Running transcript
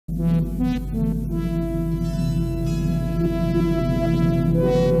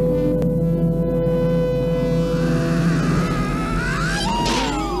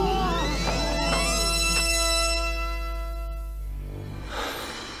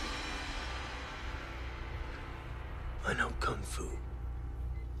I know Kung Fu.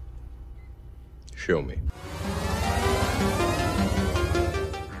 Show me.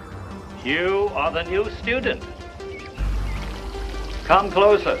 You are the new student. Come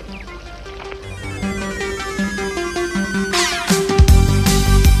closer.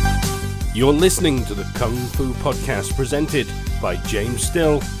 You're listening to the Kung Fu Podcast presented by James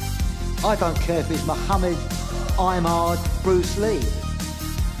Still. I don't care if it's Muhammad, Imard, Bruce Lee.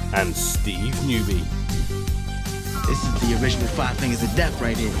 And Steve Newby. This is the original Five Fingers of Death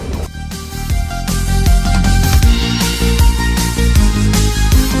right here.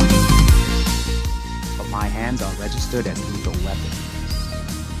 But my hands are registered as lethal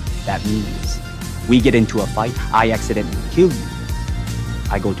weapons. That means we get into a fight, I accidentally kill you,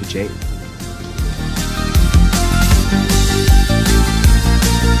 I go to jail.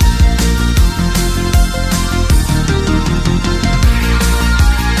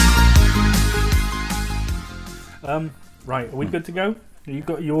 Right, are we good to go? You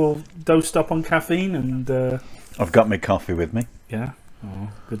got you all dosed up on caffeine and I've got my coffee with me. yeah, oh,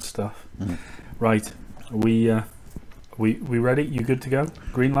 good stuff. Right, are we ready? You good to go?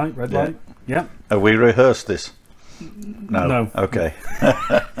 Green light, red light? Yeah. Have we rehearsed this? No. No. Okay.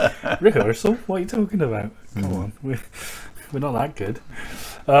 Rehearsal? What are you talking about? Come on, we're not that good.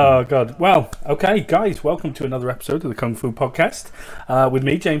 Oh God. Well, okay, guys, welcome to another episode of the Kung Fu Podcast with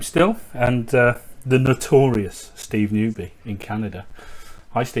me, James Still, and the notorious Steve Newby in Canada.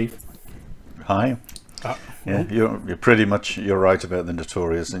 Hi, Steve. Hi. Yeah, you're pretty much right about the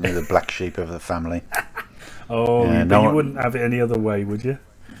notorious, and you're the black sheep of the family. Oh, yeah, but you wouldn't have it any other way, would you?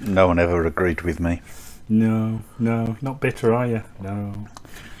 No one ever agreed with me. No, not bitter, are you? No.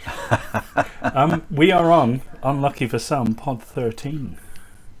 We are on, unlucky for some, pod 13.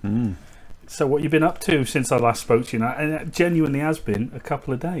 So what you been up to since I last spoke to you now? And it genuinely has been a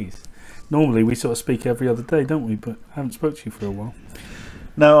couple of days. Normally we sort of speak every other day, don't we? But I haven't spoke to you for a while.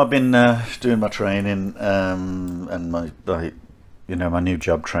 No, I've been doing my training and my new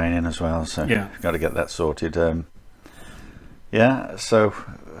job training as well. So yeah, got to get that sorted. Yeah, so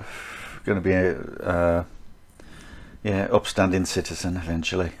going to be a upstanding citizen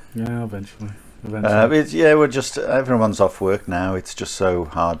eventually. Yeah, eventually. We're just everyone's off work now. It's just so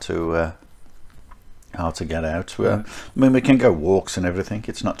hard to get out. I mean, we can go walks and everything.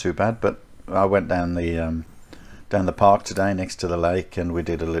 It's not too bad. But I went down the park today next to the lake, and we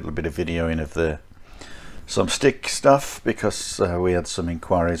did a little bit of videoing of some stick stuff because we had some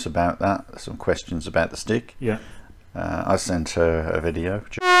inquiries about that, some questions about the stick. Yeah. I sent her a video.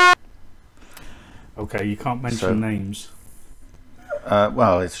 Okay, you can't mention names.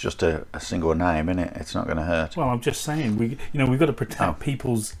 Well, it's just a single name, isn't it? It's not going to hurt. Well, I'm just saying we've got to protect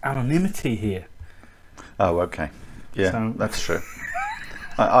people's anonymity here. Oh, okay. Yeah, So- that's true.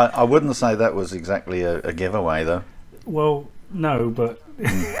 I wouldn't say that was exactly a giveaway, though. Well, no, but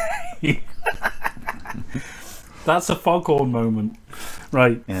that's a foghorn moment,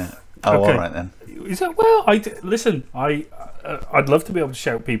 right? Yeah. Oh, Okay. all right then. Is that well? Listen. I'd love to be able to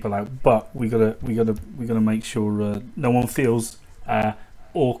shout people out, but we gotta make sure no one feels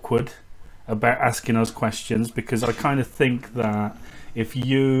awkward about asking us questions, because I kind of think that if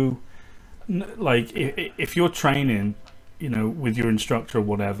you're training, with your instructor or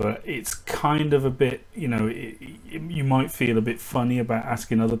whatever, it's kind of a bit, you might feel a bit funny about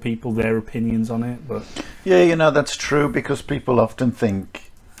asking other people their opinions on it. But yeah, that's true, because people often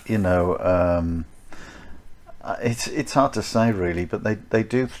think, it's hard to say really, but they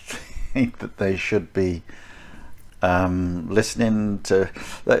do think that they should be listening to.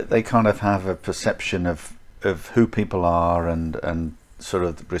 They kind of have a perception of who people are and sort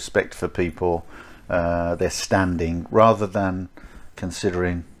of respect for people, their standing, rather than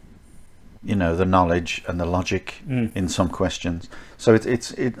considering the knowledge and the logic in some questions. So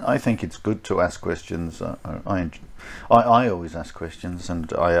I think it's good to ask questions. I always ask questions,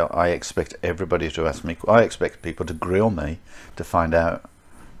 and I expect everybody to ask me. I expect people to grill me to find out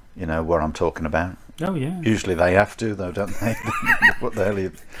what I'm talking about. oh yeah, Usually they have to, though, don't they? What the hell are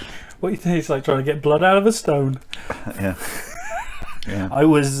you... what do you think? It's like trying to get blood out of a stone. Yeah. Yeah. I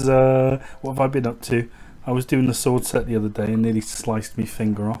was what have I been up to? I was doing the sword set the other day and nearly sliced my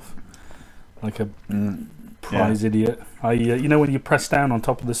finger off like a prize idiot. I when you press down on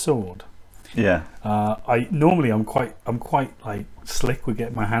top of the sword. Yeah. I'm quite like slick with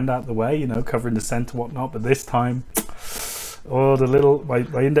getting my hand out of the way, covering the scent and whatnot. But this time,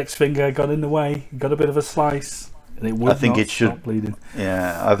 my index finger got in the way, got a bit of a slice, and it would stop bleeding.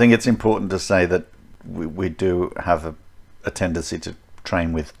 Yeah, I think it's important to say that we do have a tendency to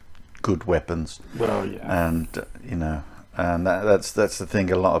train with good weapons. Well, yeah, and that's the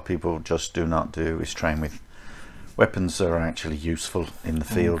thing. A lot of people just do not do is train with weapons are actually useful in the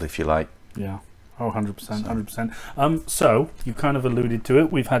field, if you like. Yeah. Oh, 100%, 100%. So you've kind of alluded to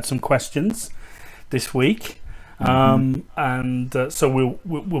it. We've had some questions this week. So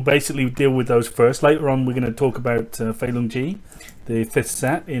we'll basically deal with those first. Later on, we're going to talk about Fei Lung Ji, the 5th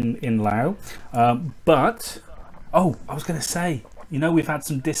set in Lau. I was going to say, we've had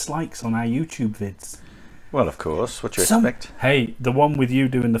some dislikes on our YouTube vids. Well, of course. What do you expect? Hey, the one with you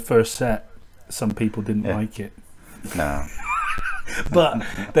doing the first set, some people didn't like it. No. But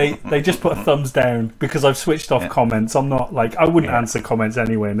they just put a thumbs down because I've switched off comments. I'm not like, I wouldn't answer comments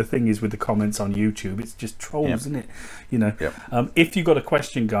anyway. And the thing is with the comments on YouTube, it's just trolls, isn't it? If you got a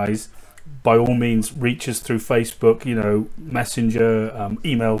question, guys, by all means, reach us through Facebook, Messenger,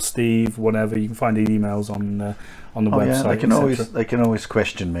 email Steve, whatever. You can find the emails on the website. Yeah, they can always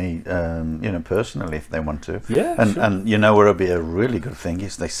question me, personally if they want to. Yeah, and where it'll be a really good thing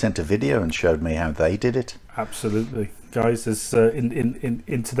is they sent a video and showed me how they did it. Absolutely, guys. As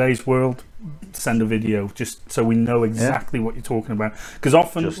in today's world, send a video just so we know exactly what you're talking about. Because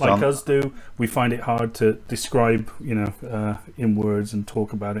often, us do, we find it hard to describe, in words and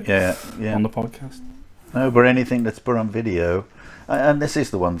talk about it. On the podcast. No, but anything that's put on video, and this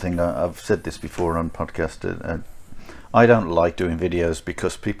is the one thing I've said this before on podcast. I don't like doing videos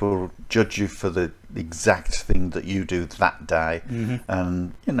because people judge you for the exact thing that you do that day,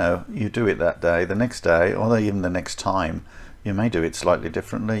 and you do it that day. The next day, or even the next time, you may do it slightly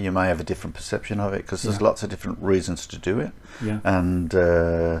differently. You may have a different perception of it because there's lots of different reasons to do it. And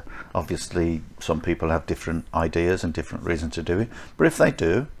obviously, some people have different ideas and different reasons to do it. But if they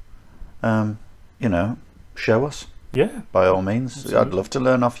do, show us. Yeah, by all means. Absolutely. I'd love to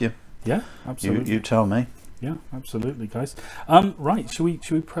learn off you. Yeah, absolutely. You tell me. Yeah, absolutely, guys. Right, should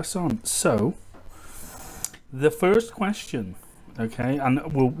we press on? So, the first question, okay, and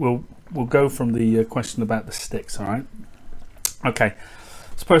we'll go from the question about the sticks. All right. Okay.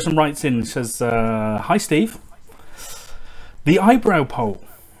 This person writes in and says, "Hi, Steve. The eyebrow pole.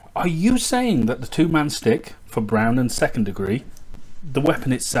 Are you saying that the 2-man stick for Brown and 2nd degree, the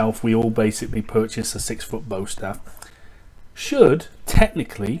weapon itself, we all basically purchase a 6-foot bow staff, should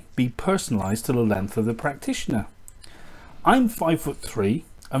technically be personalized to the length of the practitioner? I'm 5'3",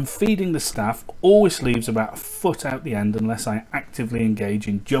 and feeding the staff always leaves about a foot out the end unless I actively engage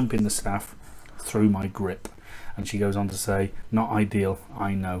in jumping the staff through my grip." And she goes on to say, "Not ideal,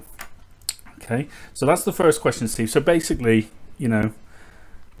 I know." Okay, so that's the first question, Steve. So basically, the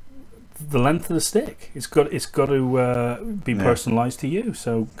length of the stick, it's got to be personalized to you.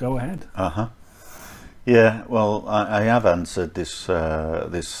 So go ahead. Yeah, well, I have answered this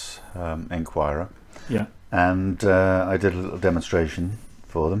inquirer. Yeah. And I did a little demonstration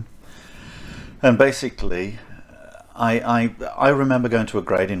for them. And basically, I remember going to a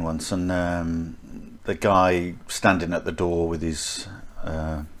grading once, and the guy standing at the door with his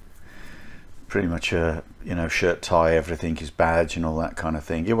pretty much a shirt, tie, everything, his badge and all that kind of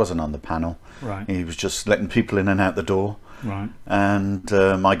thing. He wasn't on the panel. Right. He was just letting people in and out the door. Right. And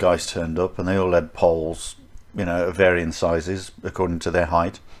my guys turned up, and they all had poles, of varying sizes according to their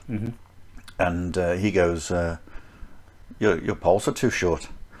height. And he goes, your poles are too short.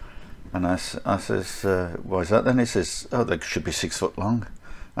 And I says, why is that then? He says, oh, they should be 6 foot long.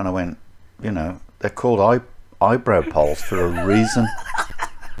 And I went, they're called eyebrow poles for a reason.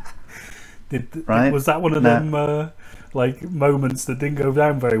 Right? Was that one of them moments that didn't go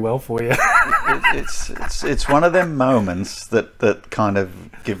down very well for you? It's one of them moments that kind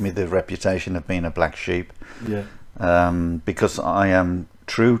of give me the reputation of being a black sheep. Yeah. Because I am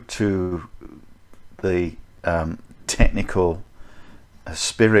true to the technical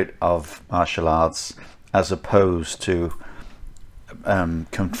spirit of martial arts, as opposed to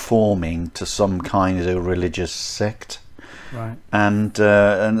conforming to some kind of religious sect. Right. And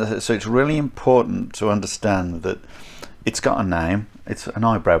so it's really important to understand that it's got a name. It's an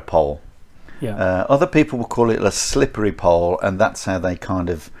eyebrow pole. Yeah. Other people will call it a slippery pole, and that's how they kind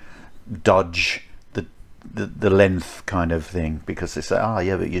of dodge the length kind of thing, because they say,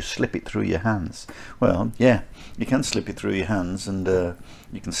 yeah, but you slip it through your hands. Well, yeah, you can slip it through your hands, and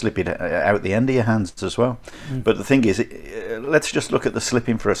you can slip it out the end of your hands as well. But the thing is, let's just look at the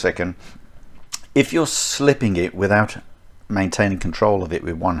slipping for a second. If you're slipping it without maintaining control of it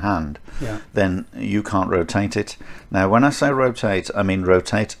with one hand, then you can't rotate it. Now, when I say rotate, I mean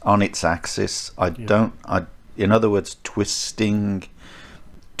rotate on its axis. In other words, twisting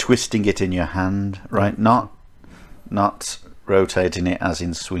it in your hand, right? Not rotating it as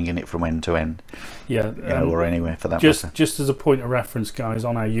in swinging it from end to end. Yeah. Or anywhere for that matter. Just as a point of reference, guys,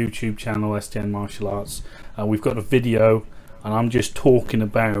 on our YouTube channel, SDN Martial Arts, we've got a video, and I'm just talking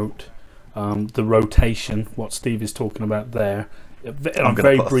about the rotation, what Steve is talking about there. I'm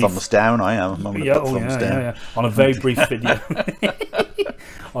going to put a thumbs down. I am. I'm going to put thumbs down. On a very brief video.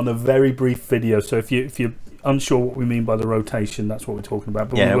 On a very brief video. So if you're unsure what we mean by the rotation, that's what we're talking about.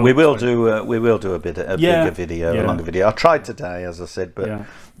 But we will do a bigger video, a longer video. I tried today, as I said, but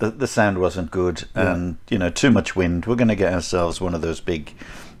the sound wasn't good, and too much wind. We're going to get ourselves one of those big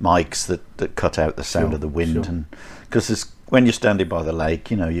mics that cut out the sound of the wind, and because when you're standing by the lake,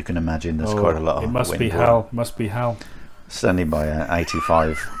 you can imagine there's quite a lot of wind. Must be hell. Standing by an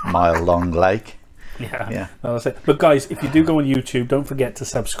 85-mile long lake. Yeah. That's it. But guys, if you do go on YouTube, don't forget to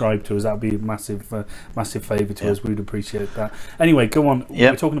subscribe to us. That would be a massive favour to us. We'd appreciate that. Anyway, go on.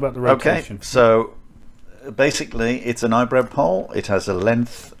 We're talking about the rotation. Okay, so basically it's an eyebrow pole. It has a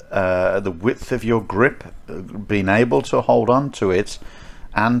length, the width of your grip, being able to hold on to it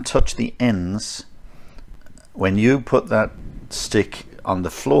and touch the ends. When you put that stick on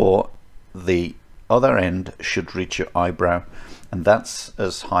the floor, the other end should reach your eyebrow, and that's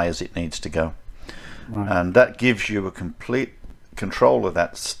as high as it needs to go. Right. And that gives you a complete control of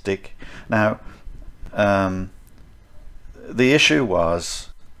that stick. Now, the issue was,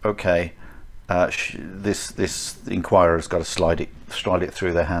 okay, this inquirer's got to slide it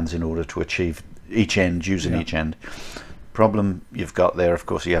through their hands in order to achieve each end, using each end. Problem you've got there, of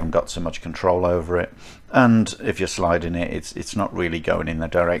course, you haven't got so much control over it, and if you're sliding it, it's not really going in the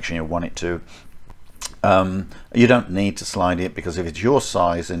direction you want it to. You don't need to slide it, because if it's your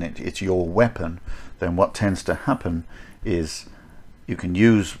size and it's your weapon, then what tends to happen is you can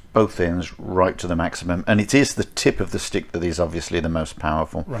use both ends right to the maximum, and it is the tip of the stick that is obviously the most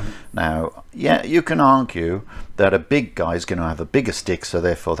powerful. Right. Now, you can argue that a big guy is going to have a bigger stick, so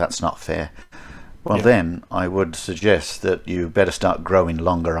therefore that's not fair. Well, then I would suggest that you better start growing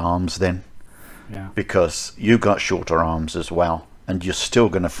longer arms then, because you've got shorter arms as well, and you're still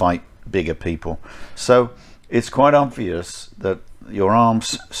going to fight bigger people. So it's quite obvious that your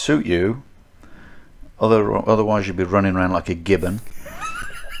arms suit you, otherwise you'd be running around like a gibbon.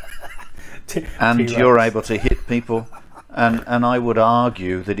 And you're able to hit people, and I would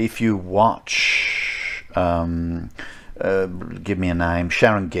argue that if you watch give me a name,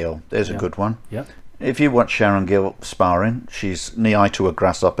 Sharon Gill, there's a good one. If you watch Sharon Gill sparring, she's knee-high to a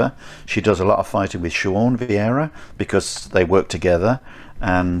grasshopper. She does a lot of fighting with Sean Vieira because they work together,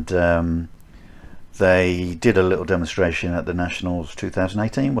 and they did a little demonstration at the Nationals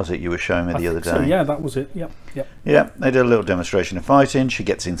 2018, was it? You were showing me the other day. So, yeah, that was it. Yep. Yeah, they did a little demonstration of fighting. She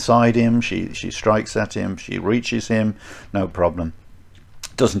gets inside him, she strikes at him, she reaches him, no problem.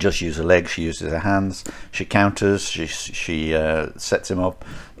 Doesn't just use her legs, she uses her hands, she counters, she sets him up,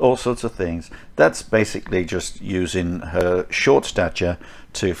 all sorts of things. That's basically just using her short stature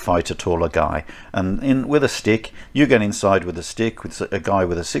to fight a taller guy. And with a stick, you get inside with a stick with a guy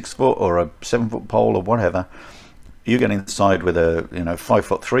with a 6 foot or a 7 foot pole or whatever. You get inside with a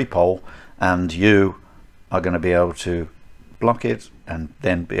 5'3" pole, and you are going to be able to block it and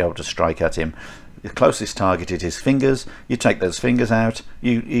then be able to strike at him. The closest target is his fingers. You take those fingers out,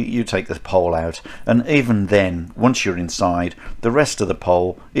 you take the pole out, and even then, once you're inside, the rest of the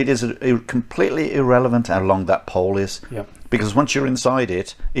pole, it is completely irrelevant how long that pole is. Because once you're inside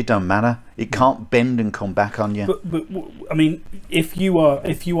it don't matter. It can't bend and come back on you. But I mean, if you are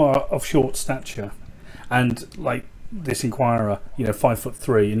of short stature, and like this inquirer,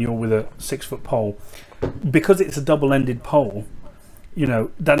 5'3", and you're with a 6 foot pole, because it's a double-ended pole,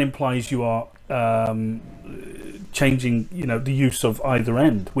 that implies you are changing the use of either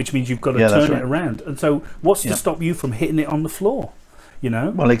end, which means you've got to turn it around. And so what's to stop you from hitting it on the floor?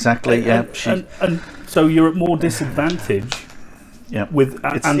 Well, exactly. And so you're at more disadvantage. With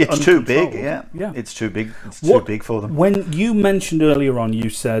it's too big. It's too big. It's too big for them. When you mentioned earlier on, you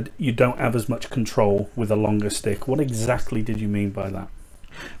said you don't have as much control with a longer stick. What exactly did you mean by that?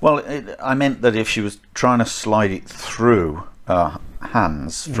 Well, I meant that if she was trying to slide it through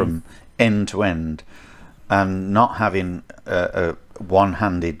hands from end to end, and not having a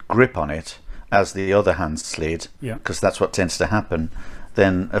one-handed grip on it as the other hand slid, because that's what tends to happen,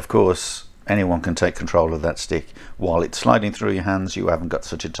 then of course anyone can take control of that stick. While it's sliding through your hands, you haven't got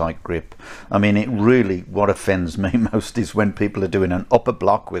such a tight grip. I mean, it really, what offends me most is when people are doing an upper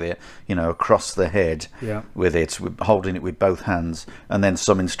block with it, across the head with it, holding it with both hands, and then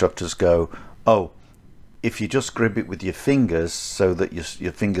some instructors go, oh, if you just grip it with your fingers so that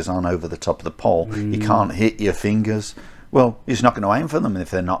your fingers aren't over the top of the pole, you can't hit your fingers. Well, he's not going to aim for them if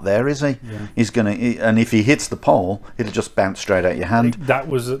they're not there, is he? He's going to, and if he hits the pole, it'll just bounce straight out your hand. That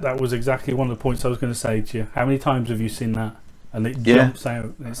was exactly one of the points I was going to say to you. How many times have you seen that? and it jumps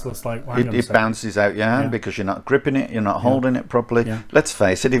out. It's just like, well, it bounces out your hand because you're not gripping it, you're not holding it properly. Yeah. Let's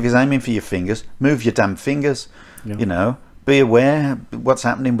face it, if he's aiming for your fingers, move your damn fingers. Yeah. You know, be aware what's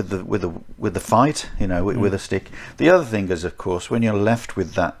happening with the fight. You know, with a stick. The other thing is, of course, when you're left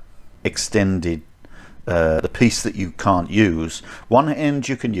with that extended the piece that you can't use, one end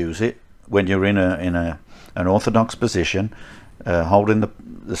you can use it when you're in an orthodox position, holding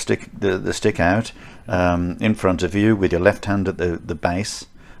the stick out in front of you with your left hand at the base,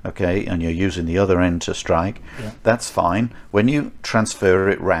 okay, and you're using the other end to strike. That's fine. When you transfer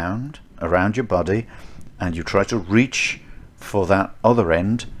it around your body and you try to reach for that other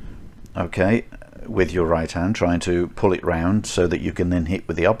end, okay, with your right hand, trying to pull it round so that you can then hit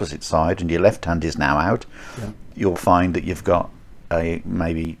with the opposite side, and your left hand is now out, you'll find that you've got a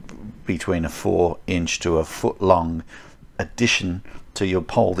maybe between a 4-inch to a foot long addition to your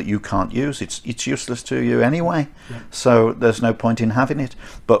pole that you can't use. It's useless to you anyway, so there's no point in having it.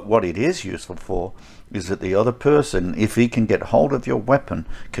 But what it is useful for is that the other person, if he can get hold of your weapon,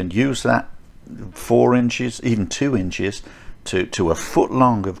 can use that 4 inches, even 2 inches to a foot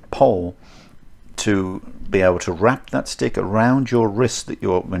long of pole to be able to wrap that stick around your wrist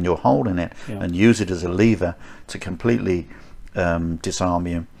when you're holding it, and use it as a lever to completely disarm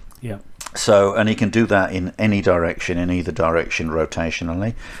you. So, and he can do that in any direction, in either direction,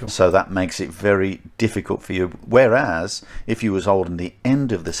 rotationally. So that makes it very difficult for you. Whereas if you was holding the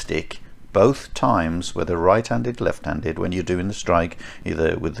end of the stick both times, whether right-handed, left-handed, when you're doing the strike,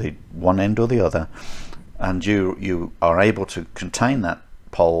 either with the one end or the other, and you are able to contain that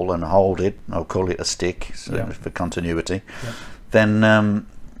pole and hold it, I'll call it a stick for continuity, then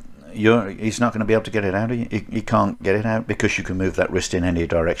he's not going to be able to get it out of you. You can't get it out because you can move that wrist in any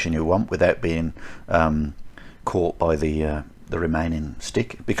direction you want without being caught by the remaining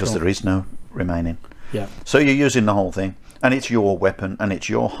stick, because there is no remaining. So you're using the whole thing, and it's your weapon and it's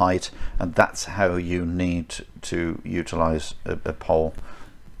your height, and that's how you need to utilize a pole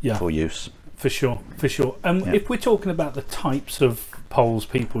for use. For sure. If we're talking about the types of poles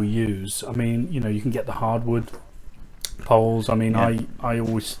people use, I mean, you know, you can get the hardwood poles. I mean, I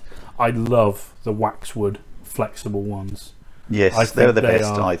love the waxwood flexible ones. Yes, they're the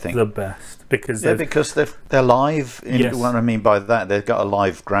best, I think. The best because they're live. What I mean by that, they've got a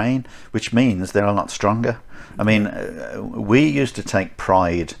live grain, which means they're a lot stronger. I mean, we used to take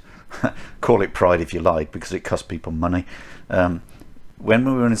pride, call it pride if you like, because it cost people money. When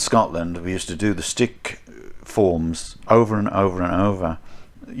we were in Scotland, we used to do the stick forms over and over and over.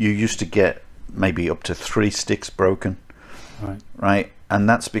 You used to get maybe up to 3 sticks broken, right? And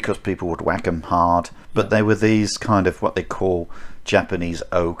that's because people would whack them hard, but they were these kind of what they call Japanese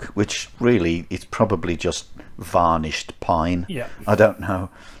oak, which really is probably just varnished pine. I don't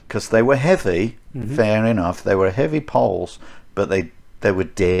know, because they were heavy. Fair enough, they were heavy poles, but they were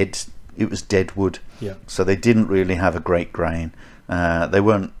dead. It was dead wood, so they didn't really have a great grain. They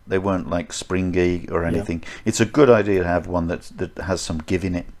weren't like springy or anything. It's a good idea to have one that has some give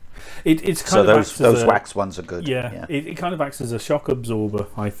in it. It's kind so of those wax ones are good. It kind of acts as a shock absorber,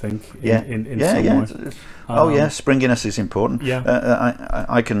 I think. In some way. Springiness is important.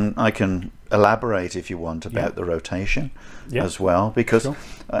 I can elaborate if you want about the rotation as well, because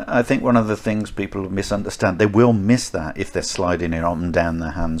I think one of the things people misunderstand, they will miss that if they're sliding it up and down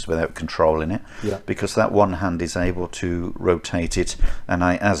their hands without controlling it, because that one hand is able to rotate it, and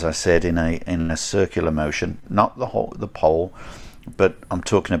as I said, in a circular motion, not the pole, but I'm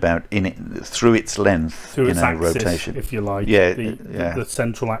talking about through its length, through its axis, rotation, if you like. The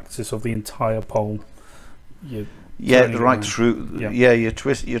central axis of the entire pole. Right through. You're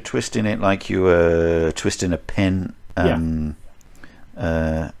twisting it like you were twisting a pen. I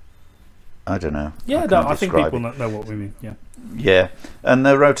don't know. I think people know what we mean. And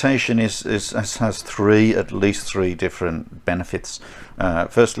the rotation has at least three different benefits.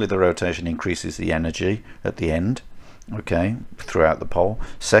 Firstly, the rotation increases the energy at the end, throughout the pole.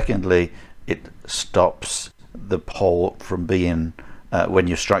 Secondly, it stops the pole from being when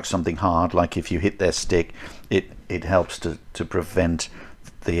you strike something hard, like if you hit their stick, it helps to prevent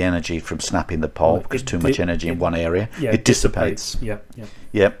the energy from snapping the pole, because too much energy in one area, it dissipates.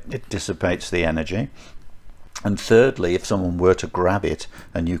 It dissipates the energy. And thirdly, if someone were to grab it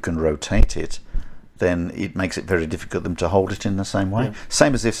and you can rotate it, then it makes it very difficult for them to hold it in the same way.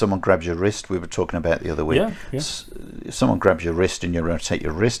 Same as if someone grabs your wrist, we were talking about the other week. If someone grabs your wrist and you rotate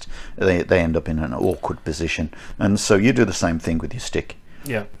your wrist, they end up in an awkward position. And so you do the same thing with your stick.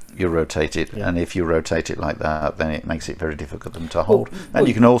 You rotate it, and if you rotate it like that, then it makes it very difficult for them to hold. And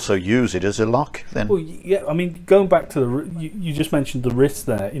you can also use it as a lock then. I mean, going back to you just mentioned the wrist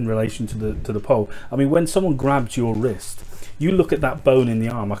there in relation to the pole. I mean, when someone grabs your wrist, you look at that bone in the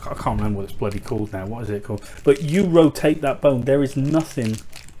arm. I can't remember what it's bloody called now. What is it called? But you rotate that bone. There is nothing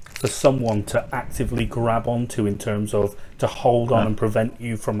for someone to actively grab onto in terms of to hold on and prevent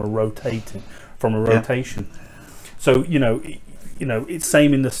you from a rotation. So it's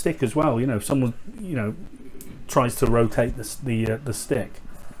same in the stick as well. If someone tries to rotate the stick,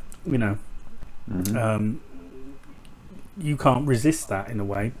 you can't resist that in a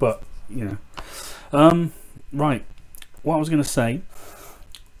way. But right. What I was going to say,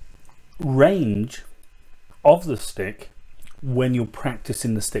 range of the stick when you're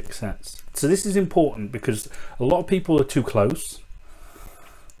practicing the stick sets. So this is important because a lot of people are too close.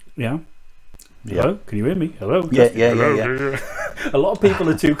 Yeah. Hello? Can you hear me? Hello? Yeah. A lot of people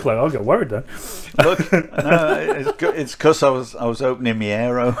are too close. I'll get worried then. Look, it's because I was opening my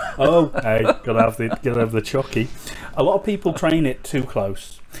aero. Oh, hey, gotta have the chocky. A lot of people train it too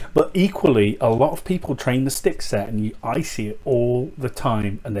close, but equally, a lot of people train the stick set, and I see it all the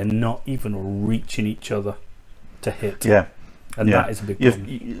time, and they're not even reaching each other to hit. Yeah, and that is a big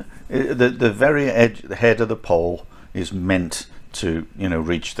problem. The very edge, the head of the pole is meant to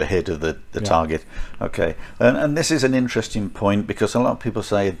reach the head of the target. Okay, and this is an interesting point because a lot of people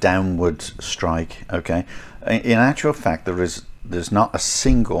say a downward strike. Okay, in actual fact there's not a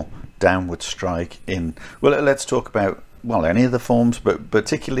single downward strike in, well, let's talk about any of the forms, but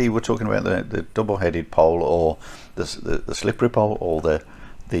particularly we're talking about the double-headed pole or the slippery pole or the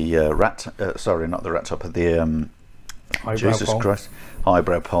rat sorry, not the rat top, of the Jesus pole. Christ,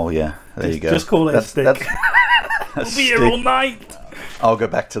 eyebrow pole. Yeah, there you go. Just call it a stick. We'll be here all night. I'll go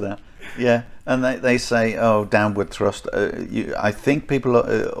back to that. Yeah, and they say, oh, downward thrust. I think people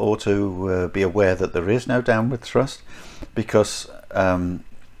ought to be aware that there is no downward thrust, because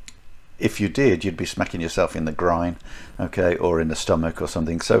if you did, you'd be smacking yourself in the groin, okay, or in the stomach or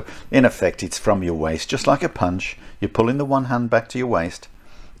something. So in effect, it's from your waist, just like a punch. You're pulling the one hand back to your waist,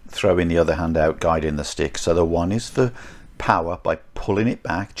 throwing the other hand out, guiding the stick. So the one is for power by pulling it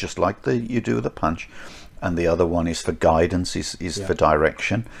back, just like you do with a punch. And the other one is for guidance, is for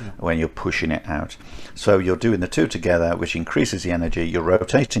direction, when you're pushing it out. So you're doing the two together, which increases the energy. You're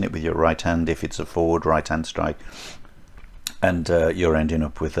rotating it with your right hand if it's a forward right hand strike, and you're ending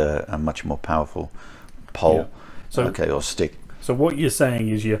up with a much more powerful pole, or stick. So what you're saying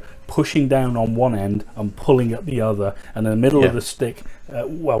is you're pushing down on one end and pulling up the other, and in the middle of the stick,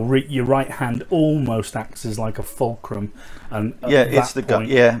 your right hand almost acts as like a fulcrum, and it's the point,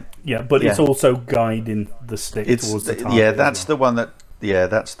 but it's also guiding the stick towards the target. That's the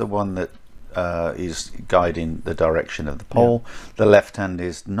one that is guiding the direction of the pole. The left hand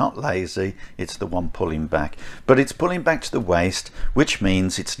is not lazy, it's the one pulling back, but it's pulling back to the waist, which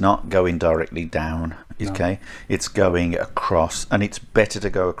means it's not going directly down. Okay, it's going across, and it's better to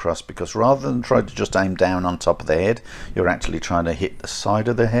go across, because rather than try to just aim down on top of the head, you're actually trying to hit the side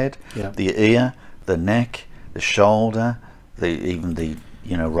of the head, the ear, the neck, the shoulder, even the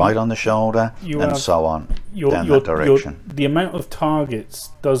right on the shoulder, and so on, down that direction. The amount of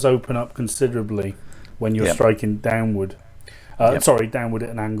targets does open up considerably when you're striking downward. Downward at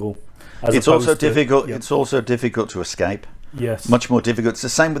an angle. It's also difficult. It's also difficult to escape. Yes, much more difficult. It's the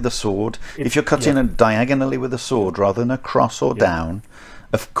same with the sword. If you're cutting diagonally with a sword rather than across or down,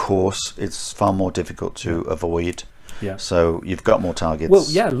 of course, it's far more difficult to avoid. Yeah. So you've got more targets.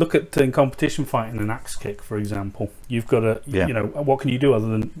 Well, look at in competition fighting, an axe kick, for example. You've got to, what can you do other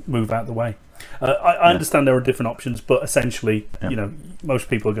than move out the way? I understand there are different options, but essentially, most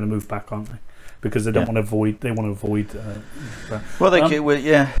people are going to move back, aren't they? Because they don't want to avoid. They want to avoid. Well,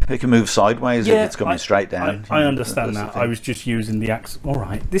 they can move sideways if it's coming straight down. I understand that. I was just using the axe. All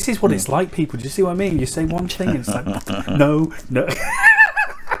right, this is what it's like, people. Do you see what I mean? You say one thing, it's like no.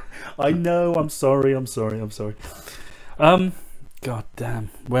 I know. I'm sorry. God damn.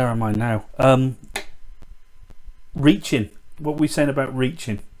 Where am I now? Reaching. What were we saying about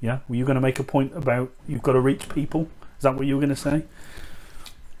reaching? Yeah. Were you going to make a point about you've got to reach people? Is that what you were going to say?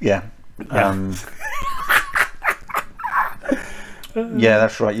 Yeah.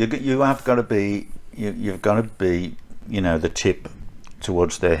 That's right. You have got to be. You've got to be. The tip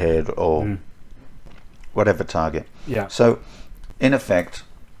towards their head or whatever target. Yeah. So, in effect,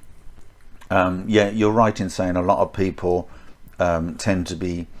 you're right in saying a lot of people tend to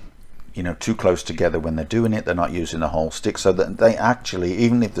be, too close together when they're doing it. They're not using the whole stick, so that they actually,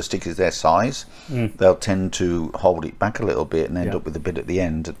 even if the stick is their size, they'll tend to hold it back a little bit and end up with a bit at the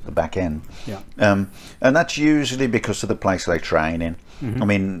end, at the back end. Yeah. And that's usually because of the place they train in. I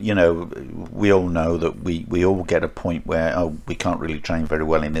mean, we all know that we all get a point where we can't really train very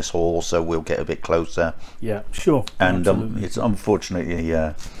well in this hall, so we'll get a bit closer. Yeah, sure. And it's unfortunately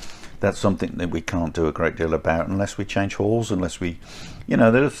that's something that we can't do a great deal about unless we change halls, unless we,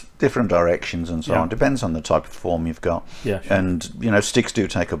 there's different directions and so on. Depends on the type of form you've got. Yeah, sure. And sticks do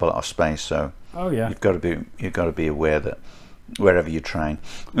take up a lot of space, so you've got to be aware that wherever you train,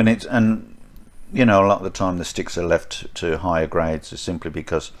 and a lot of the time the sticks are left to higher grades is simply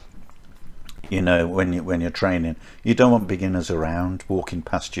because when you're training, you don't want beginners around walking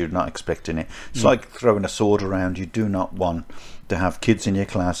past you not expecting it. It's like throwing a sword around. You do not want to have kids in your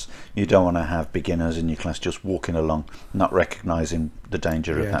class. You don't want to have beginners in your class just walking along not recognizing the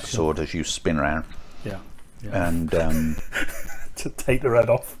danger of that sword as you spin around. And to take the red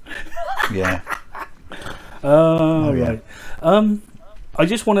off. Right. I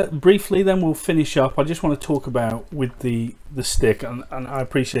just want to briefly, then we'll finish up. I just want to talk about with the stick, and I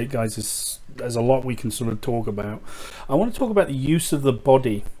appreciate, guys, there's a lot we can sort of talk about. I want to talk about the use of the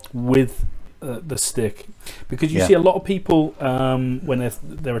body with the stick, because you see a lot of people when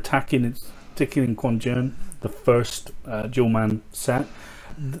they're attacking, it's particularly in Quanjun, the first dual man set.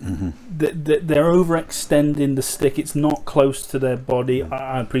 They're overextending the stick. It's not close to their body.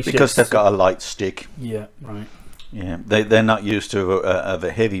 I appreciate because they've got a light stick. Yeah, right. Yeah, they're not used to of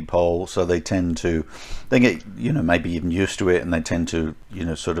a heavy pole, so they get maybe even used to it, and they tend to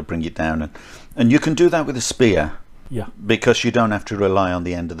sort of bring it down, and you can do that with a spear. Yeah, because you don't have to rely on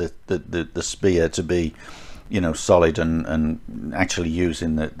the end of the spear to be solid and actually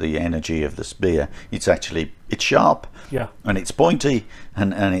using the energy of the spear. It's sharp, and it's pointy,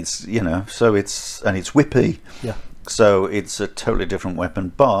 and it's so it's whippy, so it's a totally different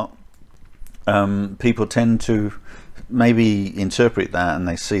weapon. But people tend to maybe interpret that, and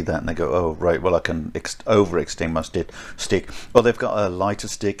they see that and they go, oh right, well I can overextend my stick, or they've got a lighter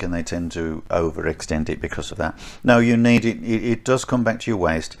stick and they tend to overextend it because of that. No, you need it. It does come back to your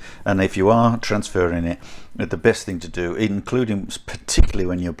waist, and if you are transferring it, the best thing to do, including particularly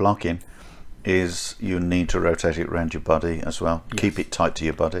when you're blocking, is you need to rotate it around your body as well. Keep it tight to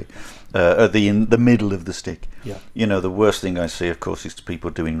your body, in the middle of the stick. The worst thing I see, of course, is people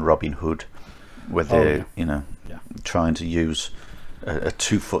doing Robin Hood, where they're trying to use a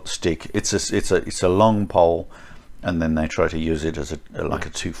 2-foot stick. It's a long pole, and then they try to use it as like a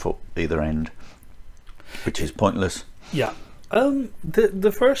 2-foot either end, which is pointless.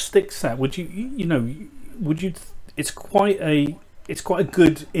 The first stick set, it's quite a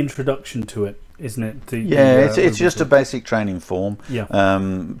good introduction to it, isn't it? It's just a basic training form.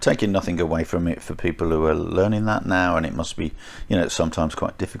 Taking nothing away from it for people who are learning that now, and it must be it's sometimes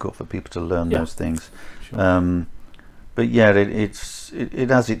quite difficult for people to learn those things. Sure. But it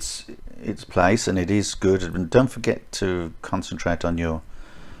has its place, and it is good. And don't forget to concentrate on your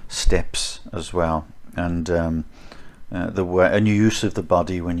steps as well, and the way and your use of the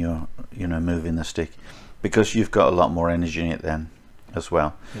body when you're moving the stick, because you've got a lot more energy in it then as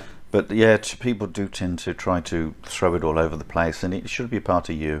well. But people do tend to try to throw it all over the place, and it should be part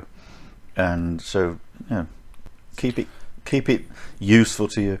of you. And so keep it useful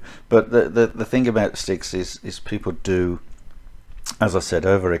to you. But the thing about sticks is people do, as I said,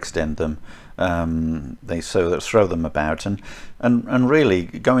 overextend them. They throw them about, and really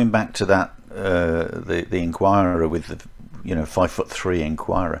going back to that the Inquirer with the 5'3"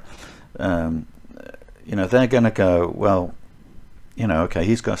 Inquirer, they're going to go, well, okay,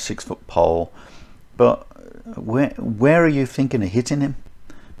 he's got a 6-foot pole, but where are you thinking of hitting him?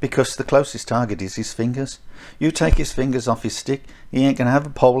 Because the closest target is his fingers. You take his fingers off his stick, he ain't going to have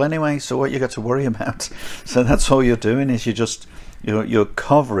a pole anyway, so what you got to worry about? So that's all you're doing, is you're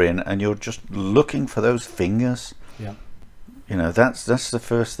covering, and you're just looking for those fingers. That's the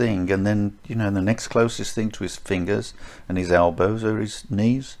first thing, and then the next closest thing to his fingers and his elbows are his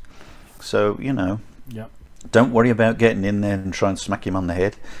knees. So don't worry about getting in there and try and smack him on the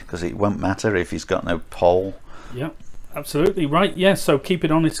head, because it won't matter if he's got no pole. Absolutely right. So keep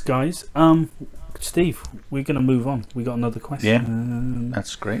it honest, guys. Steve, we're going to move on. We got another question.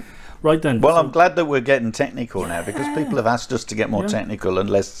 That's great. Right then. Well, I'm glad that we're getting technical now, because people have asked us to get more technical and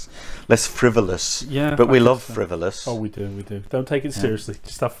less frivolous. But we love frivolous. Oh, we do. Don't take it seriously.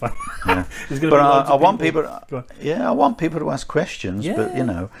 Just have fun. But I want people. I want people to ask questions.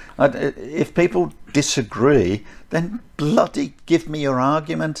 But if people disagree, then bloody give me your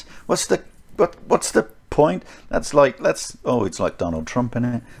argument. What's the point? It's like Donald Trump, isn't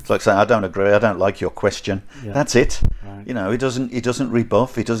it? It's like saying, I don't agree, I don't like your question. That's it. Right. He doesn't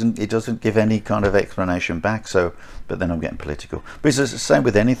rebuff, he doesn't give any kind of explanation back. So, but then I'm getting political. But it's the same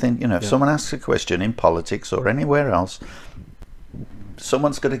with anything. If someone asks a question in politics or anywhere else,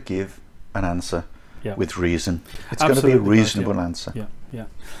 someone's got to give an answer with reason. It's got to be a reasonable answer.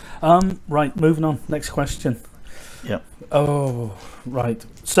 Right, moving on. Next question. Yep. Oh, right.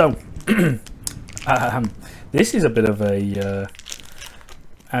 So, this is a bit of a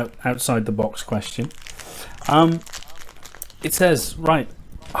outside the box question. It says, right,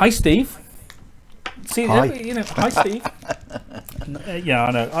 hi Steve. See, Hi. Hi Steve. Yeah,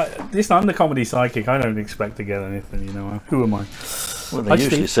 I know. Listen, I'm the comedy psychic. I don't expect to get anything. Who am I? Well, they Hi,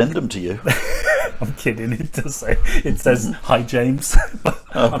 usually Steve. send them to you. I'm kidding. It does say. It says hi James.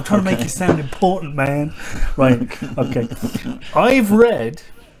 I'm trying to make you sound important, man. Right. Okay. I've read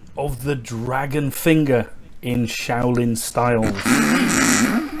of the dragon finger in Shaolin styles.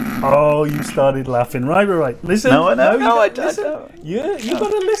 Oh, you started laughing. Right. Listen. No, I don't. You got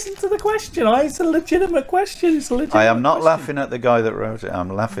to listen to the question. It's a legitimate question. It's a legitimate I am not question. laughing at the guy that wrote it. I'm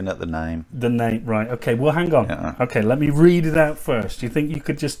laughing at the name. The name, right? Okay. Well, hang on. Yeah. Okay, let me read it out first. Do you think you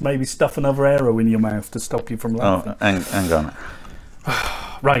could just maybe stuff another arrow in your mouth to stop you from laughing? Oh, hang on.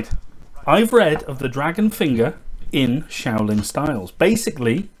 Right. I've read of the dragon finger in Shaolin styles.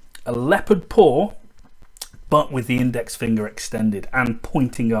 Basically, a leopard paw, but with the index finger extended and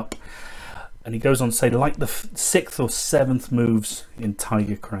pointing up. And he goes on to say, like the 6th or 7th moves in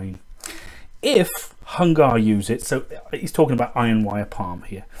Tiger Crane. If Lau Gar use it, so he's talking about iron wire palm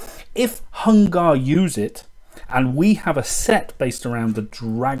here. If Lau Gar use it, and we have a set based around the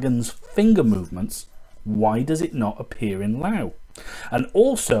dragon's finger movements, why does it not appear in Lau? And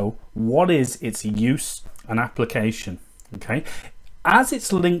also, what is its use and application? Okay, as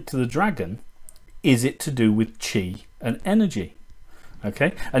it's linked to the dragon, is it to do with chi and energy?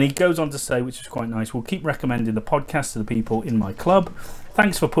 Okay, and he goes on to say, which is quite nice, we'll keep recommending the podcast to the people in my club.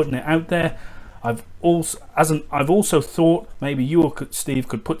 Thanks for putting it out there. I've also thought maybe you or Steve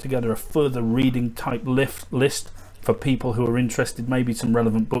could put together a further reading type list for people who are interested, maybe some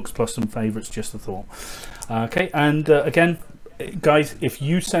relevant books plus some favourites, just a thought. Okay, and again, guys, if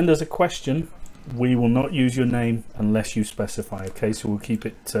you send us a question, we will not use your name unless you specify. Okay, so we'll keep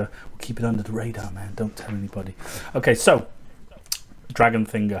it under the radar, man. Don't tell anybody. Okay, so dragon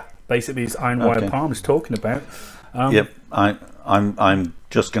finger, basically, it's iron wire palm is talking about. Yep, I'm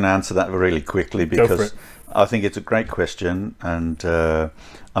just going to answer that really quickly because I think it's a great question, and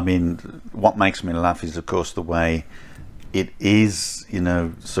I mean, what makes me laugh is, of course, the way it is,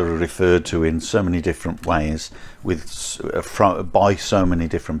 sort of referred to in so many different ways by so many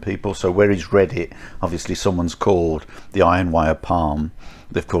different people. So where he's read it, obviously someone's called the iron wire palm,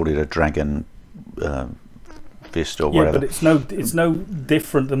 they've called it a dragon fist or whatever. Yeah, but it's no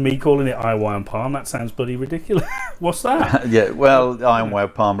different than me calling it iron wire palm. That sounds bloody ridiculous. What's that? Yeah, well, the iron wire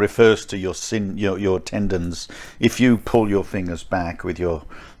palm refers to your tendons. If you pull your fingers back with your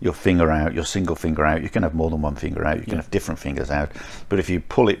finger out, your single finger out, you can have more than one finger out, you can have different fingers out, but if you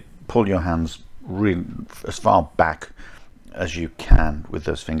pull your hands really as far back as you can with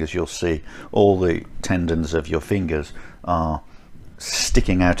those fingers, you'll see all the tendons of your fingers are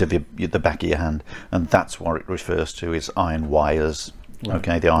sticking out of the back of your hand, and that's what it refers to as iron wires. Right.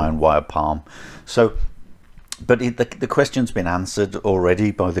 Okay, the iron wire palm. So but the question's been answered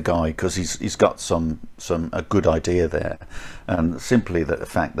already by the guy, because he's got a good idea there, and simply the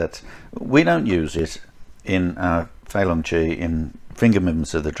fact that we don't use it in Fei Long Chi in finger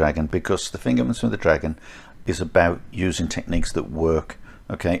movements of the dragon, because the finger movements of the dragon is about using techniques that work.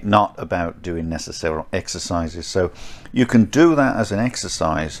 Okay, not about doing necessary exercises. So you can do that as an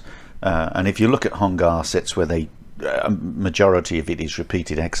exercise, and if you look at Lau Gar sets where a majority of it is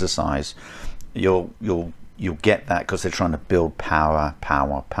repeated exercise, you'll get that because they're trying to build power.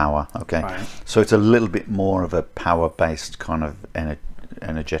 Okay, right. So it's a little bit more of a power-based kind of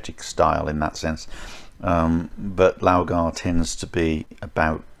energetic style in that sense. But Lau Gar tends to be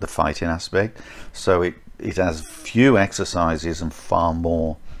about the fighting aspect, so it has few exercises and far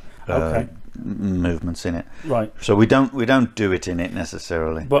more movements in it. Right. So we don't do it in it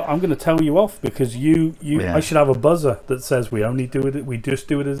necessarily. But I'm going to tell you off, because I should have a buzzer that says we only do it. We just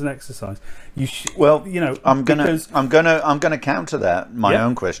do it as an exercise. I'm gonna counter that my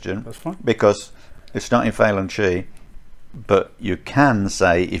own question. That's fine, because it's not in Fei Long Chi, but you can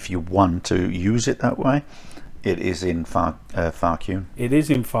say, if you want to use it that way, it is in Far Kun. It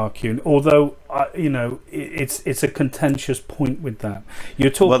is in Far Kun, although it's a contentious point with that. You're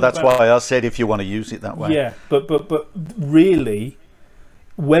talking. Well, that's why I said if you want to use it that way. Yeah, but really,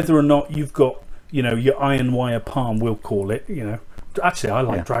 whether or not you've got your iron wire palm, we'll call it. Actually, I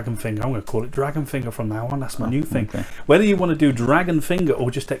like dragon finger. I'm going to call it dragon finger from now on. That's my new thing. Okay. Whether you want to do dragon finger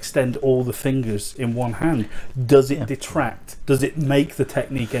or just extend all the fingers in one hand, does it detract? Does it make the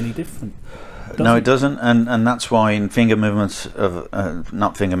technique any different? No, it doesn't, and that's why in finger movements of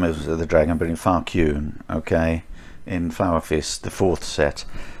not finger movements of the dragon, but in Far Kun, okay, in Flower Fist, the 4th set,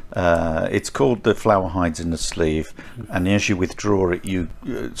 It's called the flower hides in the sleeve, and as you withdraw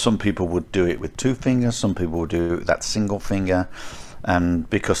it, some people would do it with 2 fingers, some people would do it with that single finger, and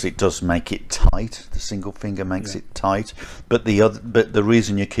because it does make it tight, the single finger makes it tight. But the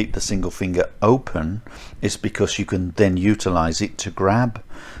reason you keep the single finger open is because you can then utilize it to grab.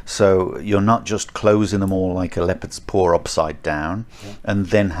 So you're not just closing them all like a leopard's paw upside down and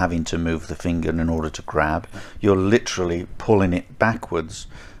then having to move the finger in order to grab. You're literally pulling it backwards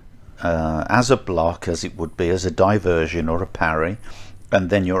as a block, as it would be, as a diversion or a parry, and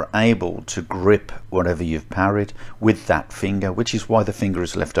then you're able to grip whatever you've parried with that finger, which is why the finger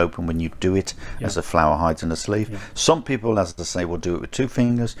is left open when you do it as a flower hides in the sleeve. Some people, as I say, will do it with 2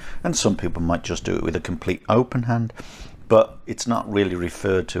 fingers, and some people might just do it with a complete open hand. But it's not really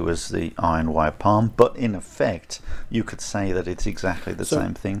referred to as the iron wire palm, but in effect you could say that it's exactly the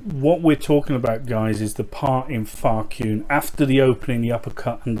same thing. What we're talking about, guys, is the part in Farcune after the opening, the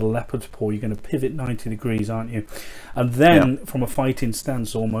uppercut and the leopard's paw. You're going to pivot 90 degrees, aren't you? And then from a fighting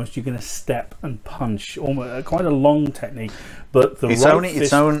stance almost, you're going to step and punch, almost quite a long technique. But it's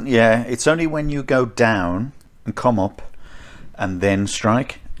only when you go down and come up and then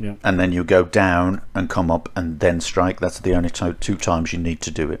strike. Yeah. And then you go down and come up and then strike. That's the only 2 times you need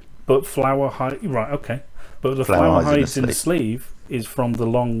to do it. But flower hide, right? Okay. But the flower hides in the sleeve is from the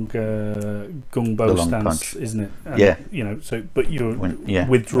long gungbo stance, punch. Isn't it? And, you know. So, but you're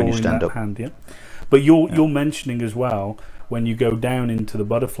withdrawing that up. hand, yeah. But you're mentioning as well when you go down into the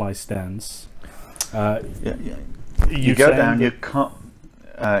butterfly stance. You go down.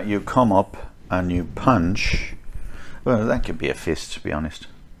 You come up and you punch. Well, that could be a fist, to be honest.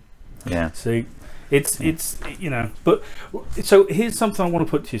 Yeah. See, it's you know, but so here's something I want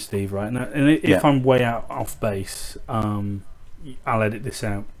to put to you, Steve. Right now, and if I'm way out off base, I'll edit this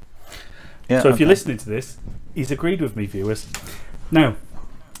out. Yeah. So if you're listening to this, he's agreed with me, viewers. Now,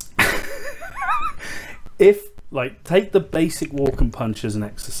 if take the basic walk and punch as an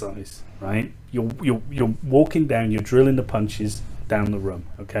exercise, right? You're walking down, you're drilling the punches down the room.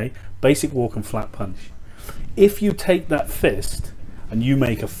 Okay, basic walk and flat punch. If you take that fist and you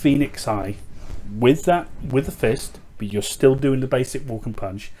make a phoenix eye with the fist, but you're still doing the basic walk and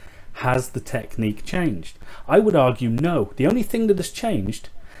punch, has the technique changed? I would argue no. The only thing that has changed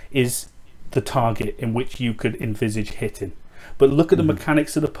is the target in which you could envisage hitting. But look at the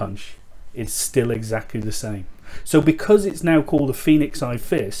mechanics of the punch, it's still exactly the same. So because it's now called a phoenix eye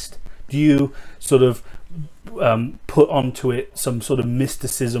fist, do you sort of put onto it some sort of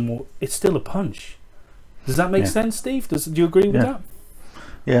mysticism, or it's still a punch? Does that make sense, Steve? Do you agree with that?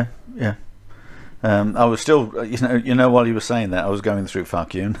 Yeah. I was still, you know, while you were saying that, I was going through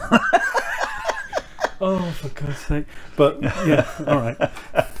Farcune. Oh, for God's sake! But yeah, all right.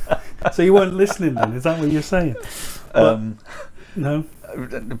 So you weren't listening then? Is that what you're saying? No.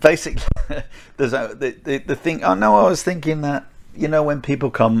 Basically, there's the thing. I know. I was thinking that, you know, when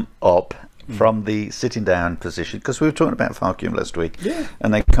people come up from the sitting down position, because we were talking about Farcune last week,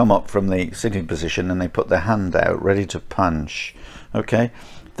 and they come up from the sitting position and they put their hand out ready to punch. Okay,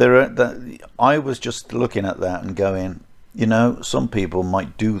 I was just looking at that and going, you know, some people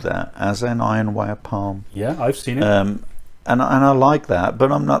might do that as an iron wire palm. Yeah, I've seen it. And I like that,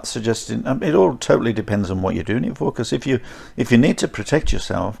 but I'm not suggesting. It all totally depends on what you're doing it for. Because if you need to protect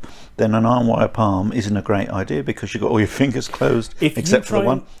yourself, then an iron wire palm isn't a great idea, because you've got all your fingers closed except for the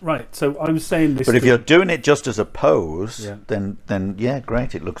one. Right. So I was saying this. But if you're doing it just as a pose, then yeah,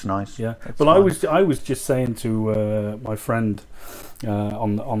 great. It looks nice. Yeah. Well, I was just saying to my friend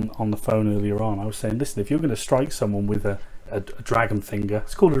on the phone earlier on. I was saying, listen, if you're going to strike someone with a dragon finger,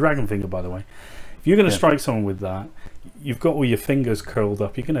 it's called a dragon finger, by the way. If you're going to strike someone with that, you've got all your fingers curled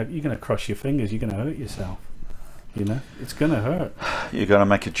up. You're gonna crush your fingers. You're gonna hurt yourself. You know, it's gonna hurt. You got to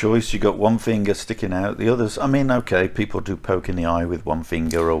make a choice. You got one finger sticking out. The others, I mean, okay, people do poke in the eye with one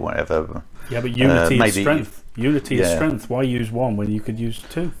finger or whatever. Yeah, but unity is strength. Unity is strength. Why use one when you could use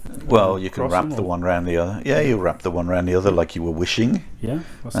 2? Well, you can wrap the one around the other. Yeah, you wrap the one around the other like you were wishing. Yeah,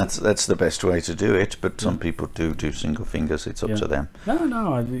 that's the best way to do it. But some people do single fingers. It's up to them.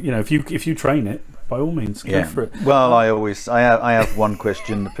 No. You know, if you train it, by all means, go for it. Well, I have one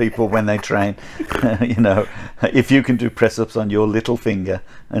question to people when they train. You know, if you can do press ups on your little finger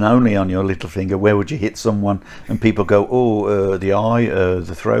and only on your little finger, where would you hit someone? And people go, the eye,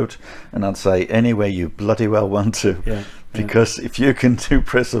 the throat, and I'd say anywhere you bloody well want to. Yeah. Because if you can do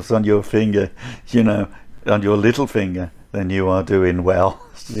press ups on your finger, you know, on your little finger, then you are doing well,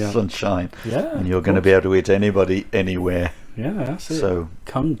 sunshine. Yeah. And you're going to be able to hit anybody anywhere. Yeah, that's it. So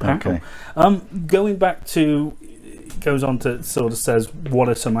Kung Pao. Okay. Going back to, goes on to sort of says, what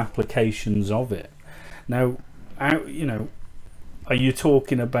are some applications of it? Now, you know, are you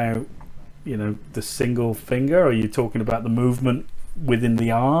talking about, you know, the single finger? Are you talking about the movement within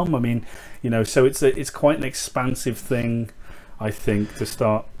the arm? I mean, you know, so it's quite an expansive thing, I think, to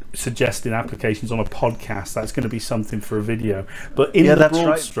start suggesting applications on a podcast. That's going to be something for a video. But in the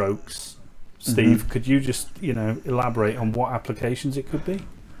broad strokes, Steve, could you just, you know, elaborate on what applications it could be?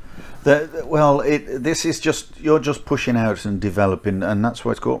 This is just, you're just pushing out and developing, and that's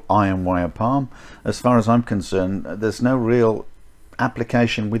why it's called iron wire palm. As far as I'm concerned, there's no real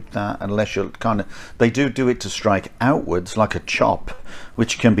application with that unless you're they do it to strike outwards like a chop,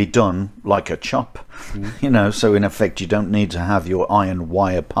 which can be done like a chop, you know, so in effect you don't need to have your iron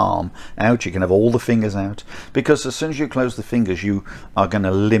wire palm out. You can have all the fingers out, because as soon as you close the fingers you are going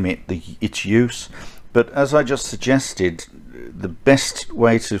to limit its use. But as I just suggested, the best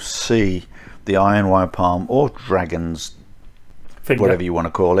way to see the iron wire palm, or dragon's finger, whatever you want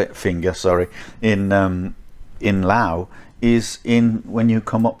to call it, finger, sorry, in Lau, is when you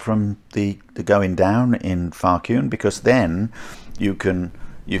come up from the going down in Farkun, because then you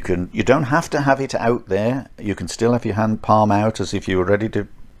don't have to have it out there. You can still have your hand palm out as if you were ready to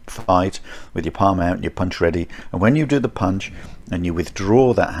fight, with your palm out and your punch ready. And when you do the punch and you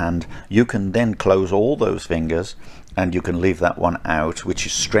withdraw that hand, you can then close all those fingers and you can leave that one out, which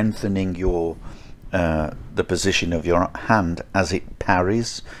is strengthening your the position of your hand as it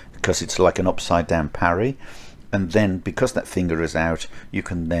parries, because it's like an upside down parry. And then because that finger is out, you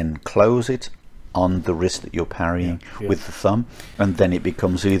can then close it on the wrist that you're parrying with the thumb, and then it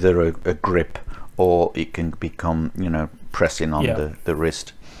becomes either a grip, or it can become, you know, pressing on the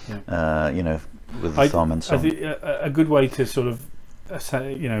wrist, you know, with the thumb and so on. A good way to sort of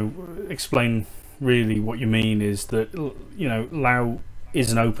you know, explain really what you mean is that, you know, Lau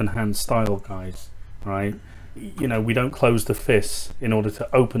is an open hand style, guys, right? You know, we don't close the fists in order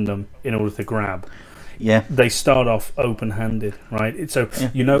to open them in order to grab. Yeah, they start off open-handed, right? So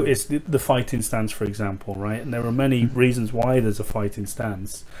you notice the fighting stance, for example, right? And there are many reasons why there's a fighting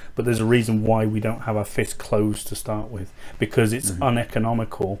stance, but there's a reason why we don't have our fist closed to start with, because it's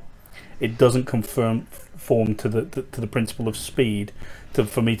uneconomical. It doesn't conform to the principle of speed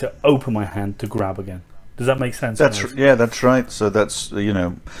for me to open my hand to grab again. Does that make sense? That's right. So that's, you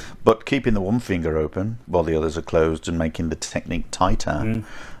know, but keeping the one finger open while the others are closed and making the technique tighter,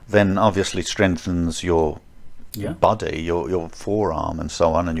 then obviously strengthens your body, your forearm and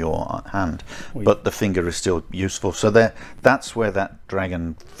so on, and your hand, but the finger is still useful. So that's where that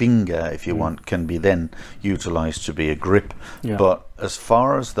dragon finger, if you want, can be then utilized to be a grip. But as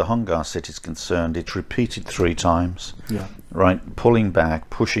far as the Lau Gar sit is concerned, it's repeated 3 times, right? Pulling back,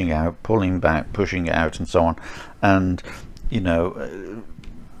 pushing out, pulling back, pushing out, and so on. And, you know,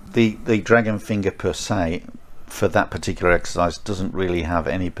 the dragon finger per se for that particular exercise doesn't really have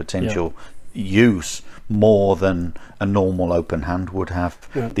any potential use more than a normal open hand would have.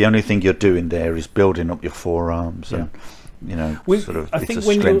 The only thing you're doing there is building up your forearms and, you know, sort of, I think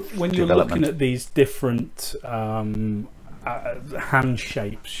when you're looking at these different hand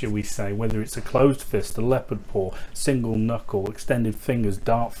shapes, shall we say, whether it's a closed fist, a leopard paw, single knuckle, extended fingers,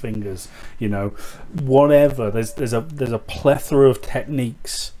 dart fingers, you know, whatever, there's a plethora of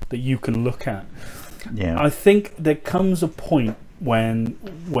techniques that you can look at. I think there comes a point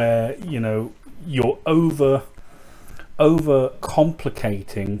where, you know, you're over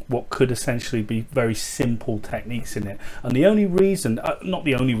complicating what could essentially be very simple techniques in it. And the only reason, not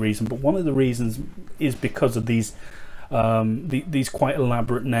the only reason, but one of the reasons is because of these quite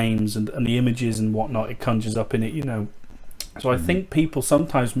elaborate names and the images and whatnot it conjures up in it, you know. So I think people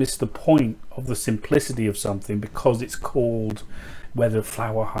sometimes miss the point of the simplicity of something because it's called, whether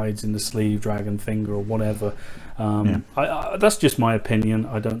flower hides in the sleeve, dragon finger, or whatever. That's just my opinion.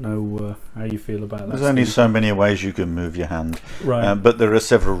 I don't know how you feel about that. There's only so many ways you can move your hand, right? But there are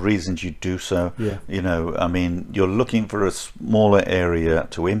several reasons you do so. You know, I mean, you're looking for a smaller area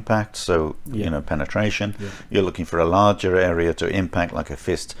to impact, so you know, penetration. You're looking for a larger area to impact, like a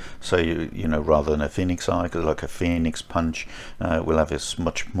fist. So you know, rather than a phoenix eye, because like a phoenix punch will have a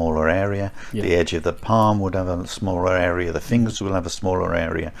much smaller area. The edge of the palm would have a smaller area. The fingers will have a smaller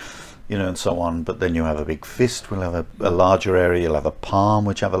area, you know, and so on. But then you have a big fist, will have a larger area. You'll have a palm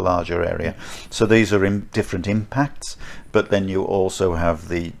which have a larger area. So these are different impacts. But then you also have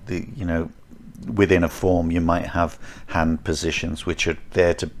the you know, within a form you might have hand positions which are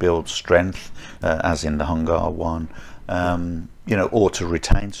there to build strength, as in the Lau Gar one, you know, or to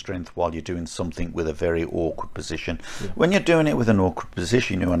retain strength while you're doing something with a very awkward position. When you're doing it with an awkward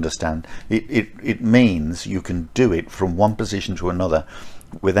position, you understand it means you can do it from one position to another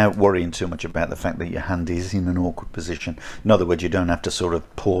without worrying too much about the fact that your hand is in an awkward position. In other words, you don't have to sort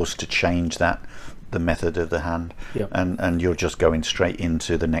of pause to change that the method of the hand, Yep. and you're just going straight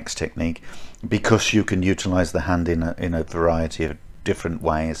into the next technique, because you can utilize the hand in a variety of different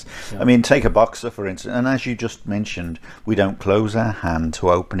ways. I mean, take a boxer for instance, and as you just mentioned, we don't close our hand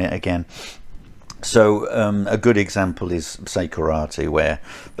to open it again. So a good example is, say, karate, where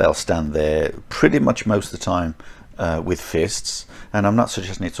they'll stand there pretty much most of the time with fists, and I'm not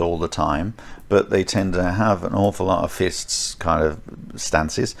suggesting it's all the time, but they tend to have an awful lot of fists kind of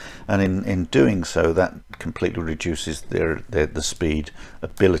stances, and in doing so, that completely reduces the speed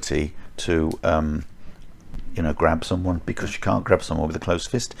ability to grab someone, because you can't grab someone with a closed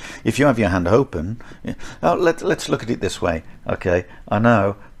fist. If you have your hand open, let's look at it this way. Okay, I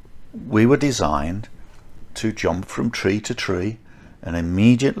know we were designed to jump from tree to tree, and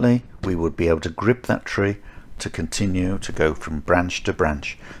immediately we would be able to grip that tree to continue to go from branch to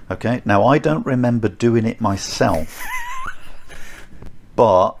branch. Okay, now I don't remember doing it myself,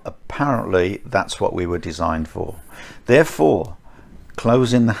 but apparently that's what we were designed for. Therefore,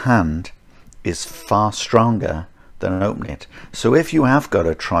 closing the hand is far stronger than opening it. So if you have got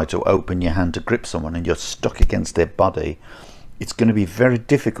to try to open your hand to grip someone and you're stuck against their body, it's going to be very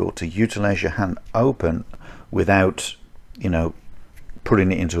difficult to utilize your hand open without,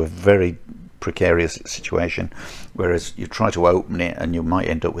 putting it into a very precarious situation. Whereas you try to open it and you might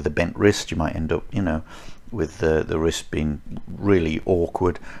end up with a bent wrist, you might end up, with the wrist being really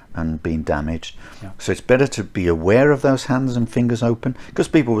awkward and being damaged. Yeah. So it's better to be aware of those hands and fingers open, because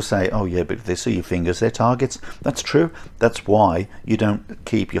people will say, oh yeah, but if they see your fingers, they're targets. That's true. That's why you don't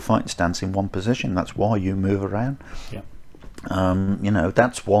keep your fighting stance in one position. That's why you move around. Yeah.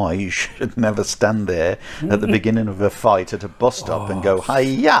 That's why you should never stand there at the beginning of a fight at a bus stop and go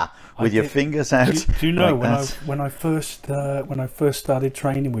hi-ya with your fingers out. Do you know, like when I first started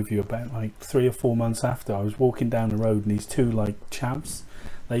training with you, about like 3 or 4 months after, I was walking down the road and these two like chaps,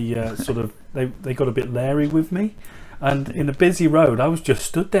 they they got a bit leery with me, and in a busy road I was just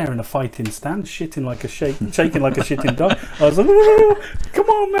stood there in a fighting stance, shaking like a shitting dog. I was like, oh, come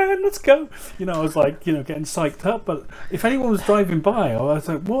on man, let's go. I was like, getting psyched up. But if anyone was driving by, I was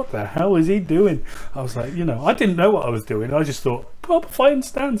like, what the hell is he doing? I was like, I didn't know what I was doing. I just thought, proper fighting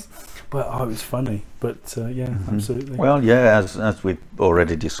stance. But it was funny. But yeah, absolutely. Well, yeah, as we've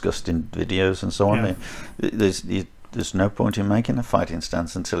already discussed in videos and so on, there's no point in making a fighting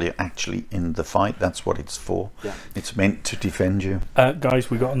stance until you're actually in the fight. That's what it's for. Yeah. It's meant to defend you. Guys,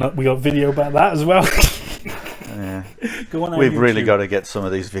 we got video about that as well. Yeah. Go on. We've really got to get some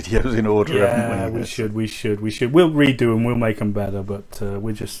of these videos in order. Yeah, we should. We'll redo them. We'll make them better. But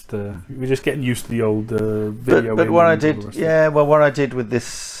we're just getting used to the old video. But what I did, what I did with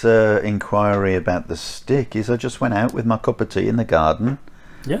this inquiry about the stick is I just went out with my cup of tea in the garden.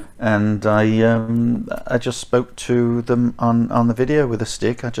 Yeah, and I just spoke to them on the video with a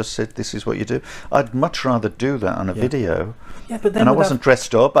stick. I just said, "This is what you do." I'd much rather do that on a video. Yeah, but then and I wasn't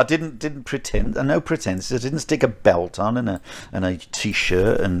dressed up. I didn't pretend. No pretenses. I didn't stick a belt on and a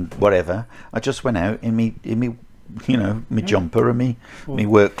t-shirt and whatever. I just went out in me jumper and me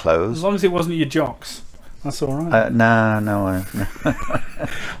work clothes. As long as it wasn't your jocks, that's all right. No,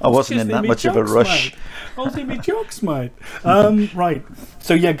 I wasn't in that much of a rush. Mate. I was in my jocks, mate. Right.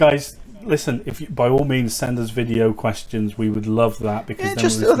 So yeah, guys, listen. If you, by all means, send us video questions. We would love that, because then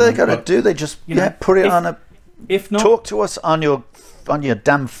just all they got to do, they just put it on a. If not, talk to us on your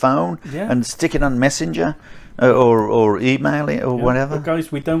damn phone and stick it on Messenger. Or email it or whatever. But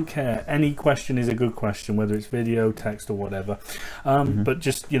guys, we don't care. Any question is a good question, whether it's video, text, or whatever. But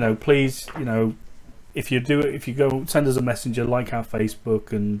just please, if you go send us a messenger, like our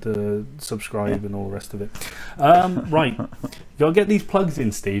Facebook, and subscribe and all the rest of it. Right, you gotta get these plugs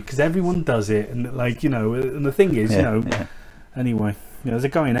in, Steve, because everyone does it, and and the thing is, anyway, there's a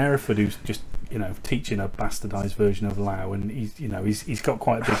guy in Hereford who's just teaching a bastardized version of Lau, and he's got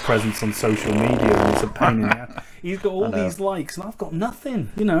quite a big presence on social media, and it's a pain in the ass. He's got all these likes, and I've got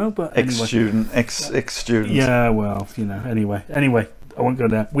nothing, but anyway. ex-student. Yeah, well, anyway, I won't go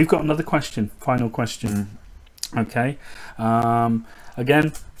there. We've got another question, final question. Okay,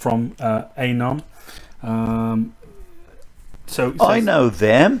 again from Anon. So I know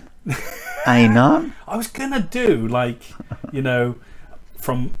them. Anon. I was gonna do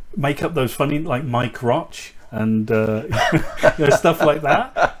from make up those funny like Mike Roch and stuff like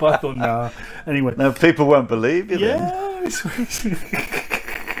that, but I thought no. Anyway, no, people won't believe you. Yeah.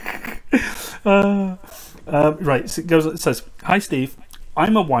 Right. So it says, "Hi Steve,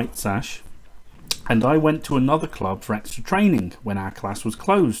 I'm a white sash, and I went to another club for extra training when our class was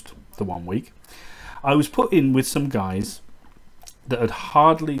closed the 1 week. I was put in with some guys that had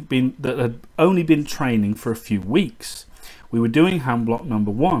only been training for a few weeks. We were doing hand block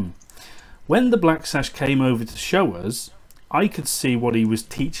number 1. when the Black Sash came over to show us, I could see what he was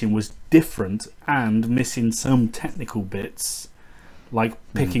teaching was different and missing some technical bits, like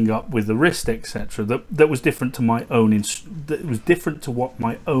picking up with the wrist, etc. That was different to my own. That was different to what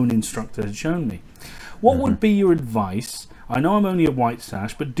my own instructor had shown me. What would be your advice? I know I'm only a white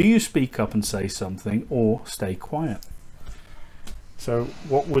sash, but do you speak up and say something, or stay quiet? So,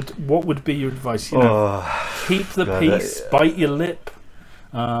 what would be your advice? You know, keep the peace, bite your lip.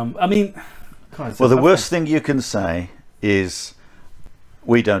 I mean, God, well, the worst thing you can say is,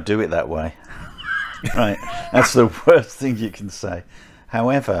 "We don't do it that way." Right? That's the worst thing you can say.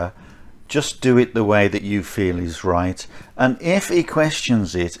 However, just do it the way that you feel is right. And if he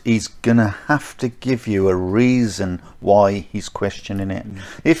questions it, he's gonna have to give you a reason why he's questioning it.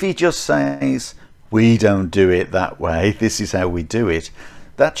 If he just says, "We don't do it that way, this is how we do it,"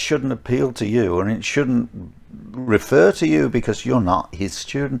 that shouldn't appeal to you, and it shouldn't refer to you, because you're not his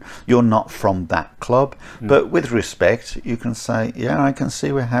student, you're not from that club. But with respect, you can say, "Yeah, I can see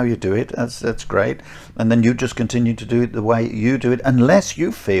how you do it, that's great," and then you just continue to do it the way you do it, unless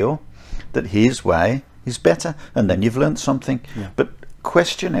you feel that his way is better, and then you've learned something. But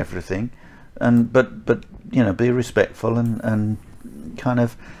question everything, and but you know, be respectful, and kind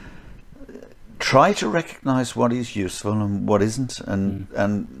of try to recognize what is useful and what isn't,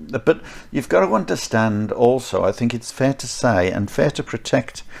 but you've got to understand also, I think it's fair to say and fair to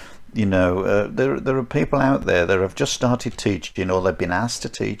protect, you know, there are people out there that have just started teaching, or they've been asked to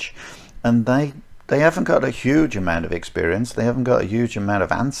teach, and they haven't got a huge amount of experience, they haven't got a huge amount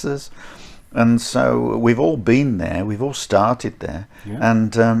of answers. And so we've all been there, we've all started there,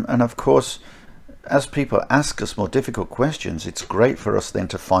 and of course, as people ask us more difficult questions, it's great for us then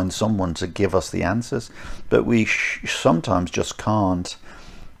to find someone to give us the answers, but we sometimes just can't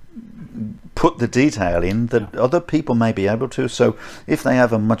put the detail in that other people may be able to. So if they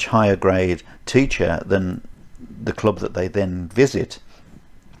have a much higher grade teacher than the club that they then visit,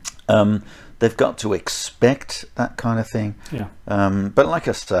 they've got to expect that kind of thing. But like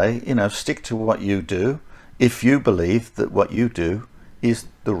I say, you know, stick to what you do if you believe that what you do is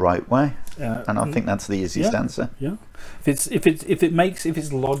the right way, and I think that's the easiest answer. If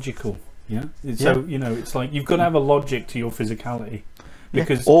it's logical, so you know, it's like you've got to have a logic to your physicality,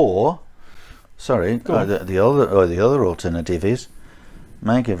 because or the other alternative is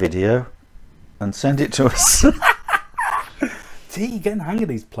make a video and send it to us. See, you're getting the hang of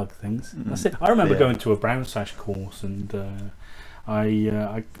these plug things. That's it. I remember going to a brown sash course, and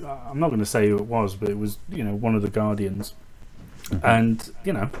I'm not going to say who it was, but it was, you know, one of the Guardians. And,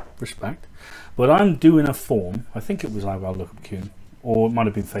 you know, respect. But I'm doing a form, I think it was Lau Gar, or it might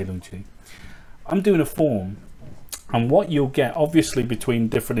have been Fei Lung Chi. I'm doing a form, and what you'll get, obviously, between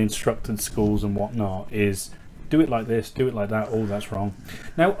different instructed schools and whatnot, is do it like this, do it like that, oh, that's wrong.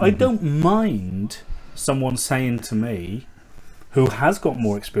 Now, I don't mind someone saying to me, who has got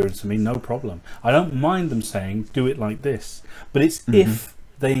more experience than me, no problem. I don't mind them saying, do it like this. But it's if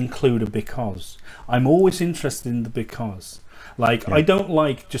they include a because. I'm always interested in the because. Like, I don't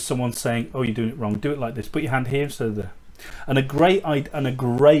like just someone saying, "Oh, you're doing it wrong. Do it like this. Put your hand here instead of there." And a great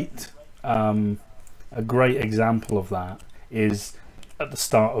example of that is at the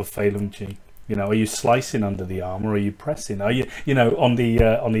start of Fei Lung Chi. You know, are you slicing under the arm, or are you pressing? Are you, you know, on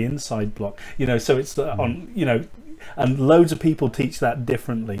the inside block? You know, so it's on, you know, and loads of people teach that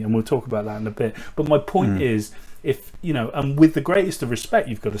differently, and we'll talk about that in a bit. But my point is, if you know, and with the greatest of respect,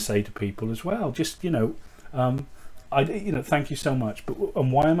 you've got to say to people as well, just, you know, thank you so much, but and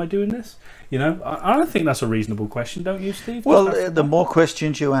why am I doing this? You know, I don't think that's a reasonable question, don't you, Steve? Well, the more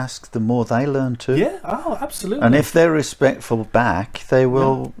questions you ask, the more they learn too. Yeah, oh, absolutely. And if they're respectful back, they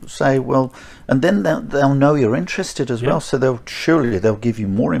will say, well, and then they'll know you're interested as well. So they'll give you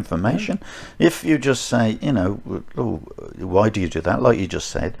more information. If you just say, you know, oh, why do you do that? Like you just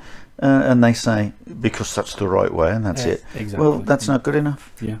said. And they say, because that's the right way, and that's it. Exactly. Well, that's not good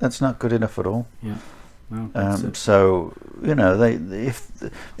enough. That's not good enough at all. No, so you know,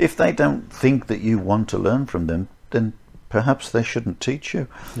 if they don't think that you want to learn from them, then perhaps they shouldn't teach you.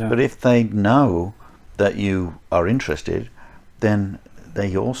 But if they know that you are interested, then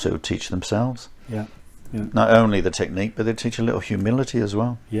they also teach themselves. Not only the technique, but they teach a little humility as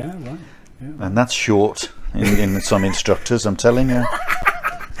well. And that's short in some instructors, I'm telling you.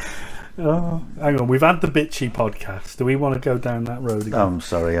 Oh, hang on, we've had the bitchy podcast. Do we want to go down that road again? I'm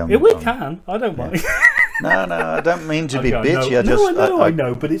sorry. We can. I don't mind. No, I don't mean to be bitchy. I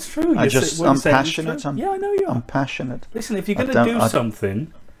know, but it's true. I'm passionate. Yeah, I know you are. I'm passionate. Listen, if you're going to do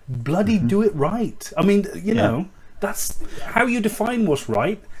something, bloody do it right. I mean, you know, that's how you define what's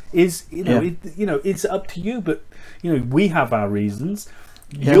right. Is, you know, it's up to you. But you know, we have our reasons.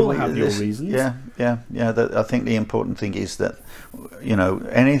 You'll have your reasons. Yeah. I think the important thing is that, you know,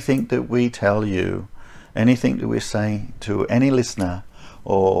 anything that we tell you, anything that we say to any listener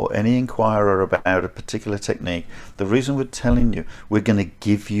or any inquirer about a particular technique, the reason we're telling you, we're going to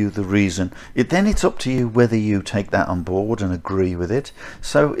give you the reason. Then it's up to you whether you take that on board and agree with it.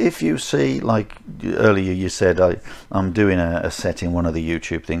 So if you see, like earlier you said, I'm doing a set in one of the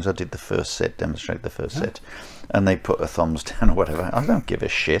YouTube things. I did the first set, demonstrate the first set, and they put a thumbs down or whatever. I don't give a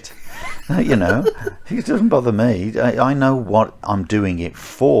shit. You know, it doesn't bother me. I know what I'm doing it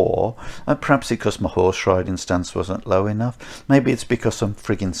for. Perhaps because my horse riding stance wasn't low enough. Maybe it's because I'm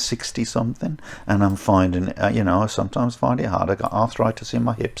friggin' 60 something and I'm finding, you know, I sometimes find it hard. I got arthritis in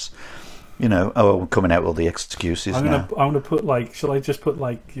my hips. You know, I'm coming out with all the excuses now. I'm gonna put, like, shall I just put,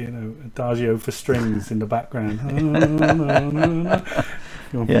 like, you know, Adagio for strings in the background?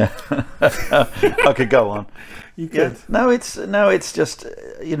 Yeah. I could go on. You could. Yeah. No, it's just,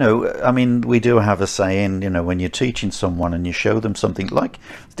 you know, I mean, we do have a saying, you know, when you're teaching someone and you show them something like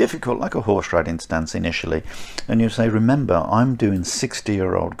difficult, like a horse riding stance initially, and you say, remember, I'm doing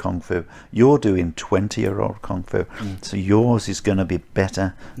 60-year-old Kung Fu, you're doing 20-year-old Kung Fu, so yours is going to be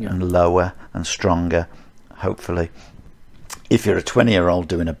better and lower and stronger, hopefully. If you're a 20-year-old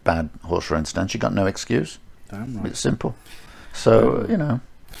doing a bad horse riding stance, you've got no excuse. Damn right. It's simple. So, you know,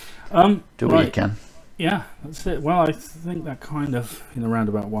 do what you can. Yeah, that's it. Well, I think that kind of, in a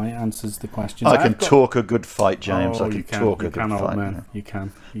roundabout way, answers the question. I can talk a good fight, James. Oh, I can talk a good fight. Old man. You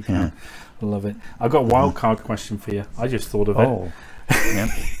can. I love it. I've got a wild card question for you. I just thought of it. Oh, yeah.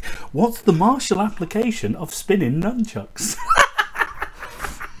 What's the martial application of spinning nunchucks?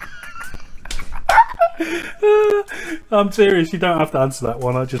 I'm serious. You don't have to answer that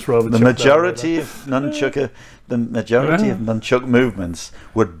one. I just rather. The majority of nunchuck movements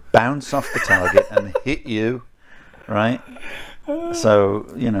would bounce off the target and hit you, right?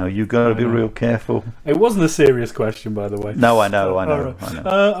 So you know you've got to be real careful. It wasn't a serious question, by the way. No, I know.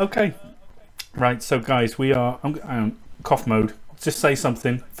 Okay, right. So guys, we are. I'm cough mode. Just say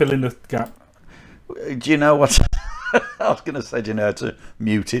something. Fill in the gap. Do you know what? I was going to say, do you know how to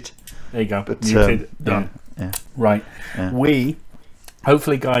mute it? There you go. But, muted. Done. Yeah. Right. Yeah. We,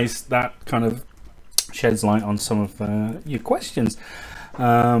 hopefully, guys, that kind of sheds light on some of your questions.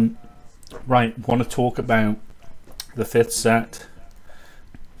 Right. Want to talk about the fifth set,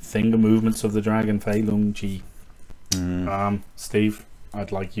 finger movements of the dragon, Fei Lung Ji. Steve,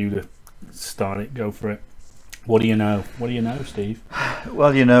 I'd like you to start it. Go for it. What do you know? What do you know, Steve?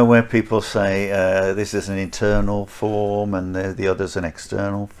 Well, you know where people say this is an internal form and the other's an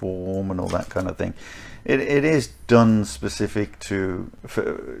external form and all that kind of thing. It is done specific to,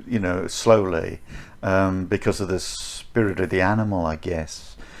 you know, slowly because of the spirit of the animal, I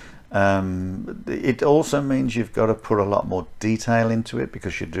guess. It also means you've got to put a lot more detail into it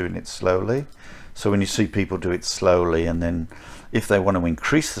because you're doing it slowly. So when you see people do it slowly, and then if they want to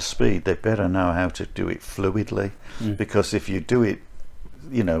increase the speed, they better know how to do it fluidly, because if you do it,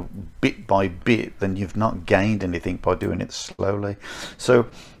 you know, bit by bit, then you've not gained anything by doing it slowly. So,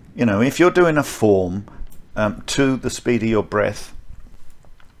 you know, if you're doing a form to the speed of your breath,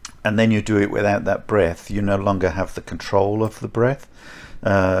 and then you do it without that breath, you no longer have the control of the breath.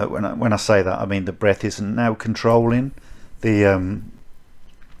 When I say that, I mean the breath isn't now controlling the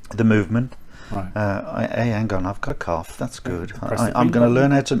movement. Right. Hey, hang on, I've got a cough. That's good. I'm going to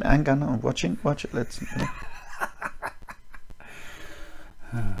learn how to. Hang on, I'm watching. Watch it. Let's.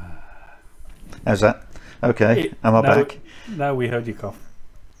 How's that? Okay. Am I back? No, we heard you cough.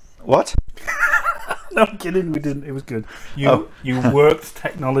 What? No, I'm kidding. We didn't. It was good. You worked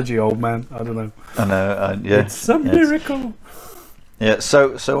technology, old man. I don't know. I know. Yeah. It's a miracle. Yeah,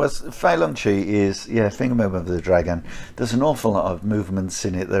 so as Fei Lung Chi is, finger movement of the dragon, there's an awful lot of movements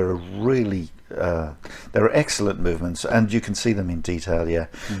in it. There are really, there are excellent movements, and you can see them in detail,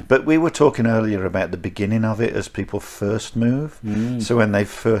 But we were talking earlier about the beginning of it as people first move. So when they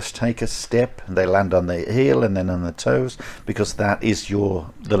first take a step, and they land on the heel and then on the toes, because that is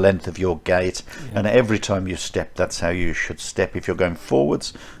the length of your gait. And every time you step, that's how you should step. If you're going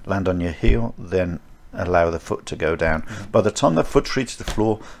forwards, land on your heel, then allow the foot to go down. By the time the foot reaches the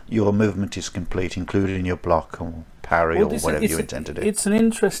floor, your movement is complete, including your block or parry or whatever you intend to do. It's an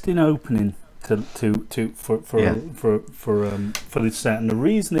interesting opening for this set, and the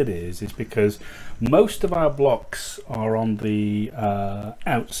reason it is because most of our blocks are on the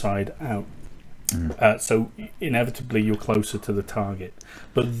outside out. So inevitably you're closer to the target,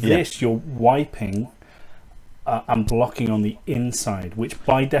 but this you're wiping and blocking on the inside, which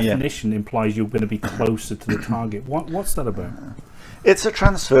by definition implies you're going to be closer to the target. What's that about? It's a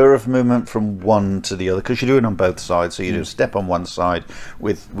transfer of movement from one to the other, because you do it on both sides. So you do a step on one side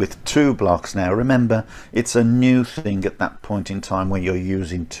with 2 blocks. Now remember, it's a new thing at that point in time when you're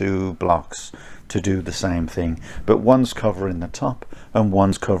using 2 blocks to do the same thing, but one's covering the top and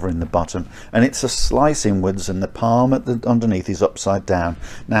one's covering the bottom, and it's a slice inwards, and the palm at the underneath is upside down.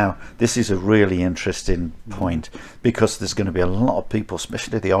 Now this is a really interesting point, because there's going to be a lot of people,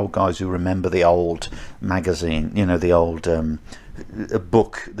 especially the old guys, who remember the old magazine, you know, the old a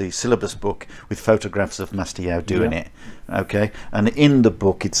book, the syllabus book with photographs of Master Yao doing it. Okay, and in the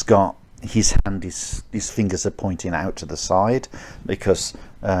book it's got his hand, his fingers are pointing out to the side, because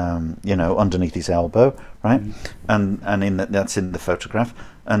you know, underneath his elbow, right? And that's in the photograph.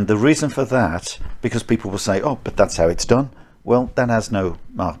 And the reason for that, because people will say, oh, but that's how it's done. Well, that has no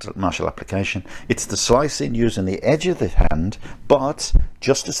martial application. It's the slicing using the edge of the hand, but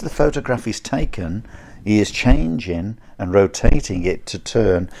just as the photograph is taken, he is changing and rotating it to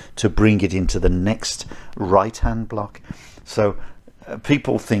turn to bring it into the next right hand block. So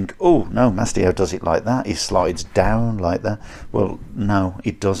people think, oh no, Master Yao does it like that, he slides down like that. Well, no,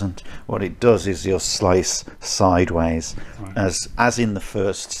 it doesn't. What it does is you'll slice sideways, as in the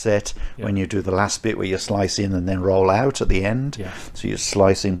first set, when you do the last bit where you slice in and then roll out at the end. So you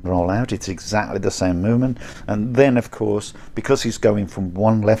slice in, roll out, it's exactly the same movement. And then of course, because he's going from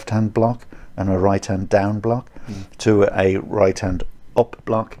one left hand block and a right hand down block to a right hand up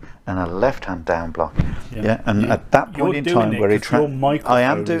block and a left hand down block, and at that point in time where I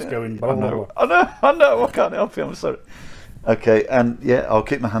am doing, I know, I can't help you, I'm sorry. Okay, and I'll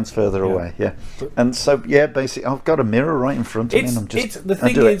keep my hands further away. And so basically I've got a mirror right in front of me, and I'm just the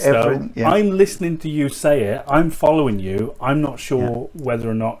thing is though, I'm listening to you say it, I'm following you, I'm not sure whether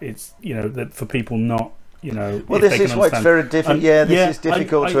or not it's, you know, that for people not, you know, well, this is why it's very difficult. This is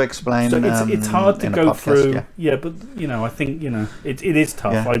difficult to explain. So it's hard to go through. But you know, I think, you know, it is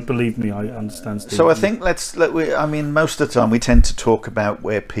tough. I believe me, I understand. Steve. So I think I mean, most of the time we tend to talk about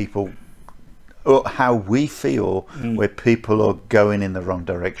where people, or how we feel where people are going in the wrong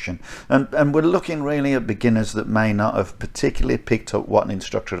direction, and we're looking really at beginners that may not have particularly picked up what an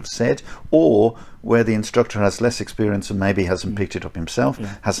instructor has said, or where the instructor has less experience and maybe hasn't picked it up himself,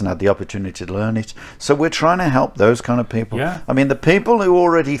 hasn't had the opportunity to learn it. So we're trying to help those kind of people. I mean, the people who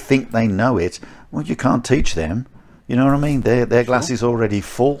already think they know it, well, you can't teach them. You know what I mean? Their glass is already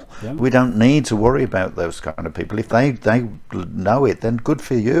full. We don't need to worry about those kind of people. If they know it, then good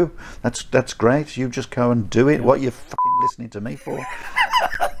for you. That's great. You just go and do it. What are you fucking listening to me for?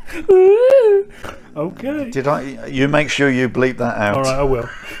 Okay. You make sure you bleep that out. All right, I will.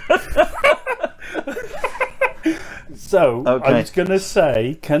 So I was going to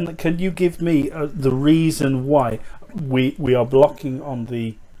say, can you give me the reason why we are blocking on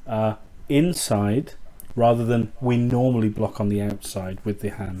the inside rather than we normally block on the outside with the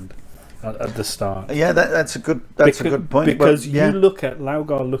hand at the start? That's a good point. Because you look at Lau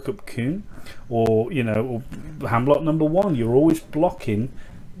Gar look up Kun, or you know, or hand block number 1, you're always blocking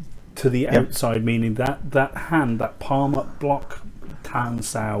to the outside, meaning that hand, that palm up block, Tan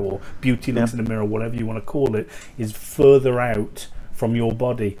Sao or beauty looks in the mirror, whatever you want to call it, is further out from your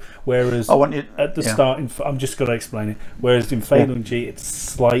body, whereas at the start, I'm just going to explain it, whereas in Fei Lung Ji it's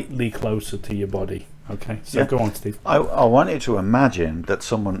slightly closer to your body. Okay, so go on, Steve. I want you to imagine that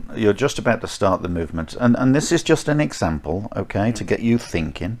you're just about to start the movement, and this is just an example, okay, to get you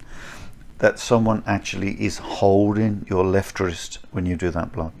thinking, that someone actually is holding your left wrist when you do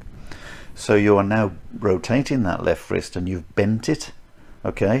that block. So you are now rotating that left wrist and you've bent it,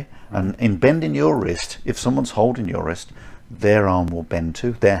 okay? And in bending your wrist, if someone's holding your wrist, their arm will bend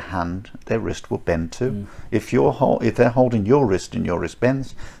too, their wrist will bend too. If they're holding your wrist and your wrist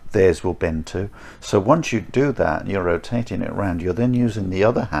bends, theirs will bend too. So once you do that and you're rotating it around, you're then using the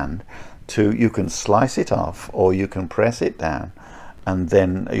other hand you can slice it off or you can press it down, and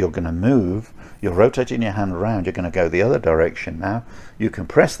then you're going to move. You're rotating your hand around, you're going to go the other direction now. You can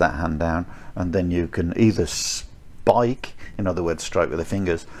press that hand down, and then you can either spike, in other words, strike with the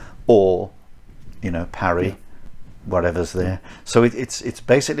fingers, or, you know, parry whatever's there. So it's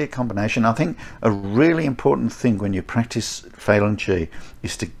basically a combination. I think a really important thing when you practice Fei Lung Chi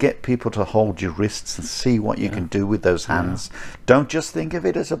is to get people to hold your wrists and see what you can do with those hands. Don't just think of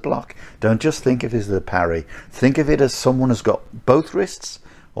it as a block. Don't just think of it as a parry. Think of it as someone has got both wrists,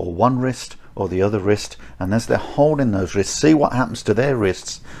 or one wrist, or the other wrist, and as they're holding those wrists, see what happens to their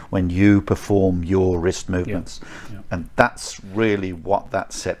wrists when you perform your wrist movements. And that's really what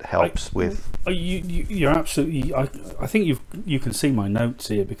that set helps with. You're absolutely. I think you can see my notes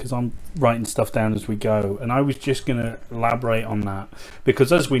here because I'm writing stuff down as we go, and I was just going to elaborate on that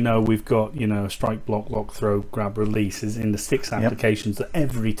because, as we know, we've got strike, block, lock, throw, grab, release is in the 6 applications that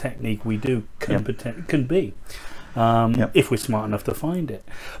every technique we do can be. If we're smart enough to find it.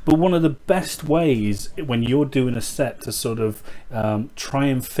 But one of the best ways when you're doing a set to sort of try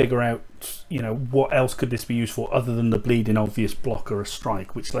and figure out what else could this be used for other than the bleeding obvious block or a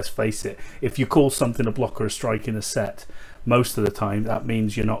strike, which, let's face it, if you call something a block or a strike in a set, most of the time that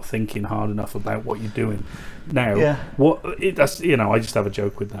means you're not thinking hard enough about what you're doing. Now that's I just have a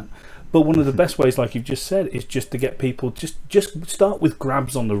joke with that. But one of the best ways, like you've just said, is just to get people just start with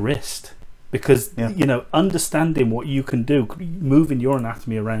grabs on the wrist. Because understanding what you can do, moving your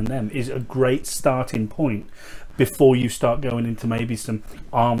anatomy around them, is a great starting point before you start going into maybe some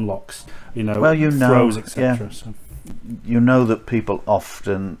arm locks, throws, etc. So. You know that people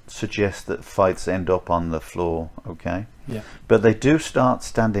often suggest that fights end up on the floor, okay? Yeah. But they do start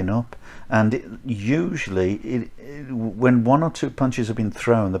standing up, and usually when 1 or 2 punches have been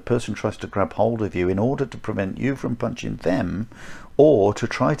thrown, the person tries to grab hold of you in order to prevent you from punching them, or to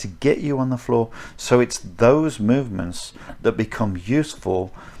try to get you on the floor. So it's those movements that become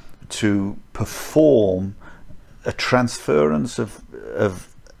useful to perform a transference of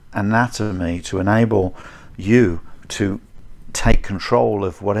anatomy to enable you to take control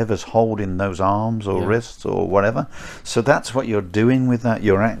of whatever's holding those arms or wrists or whatever. So that's what you're doing with that.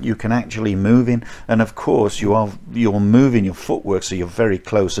 You can actually move in, and of course you're moving your footwork, so you're very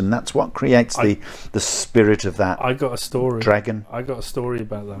close, and that's what creates the spirit of that. I got a story. Dragon. I got a story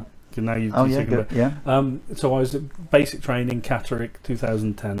about that. Now you're thinking about it. So I was at basic training, Catterick,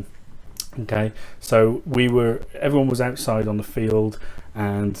 2010. Okay, so everyone was outside on the field,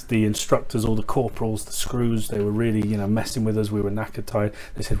 and the instructors, all the corporals, the screws, they were really messing with us. We were knackered tired.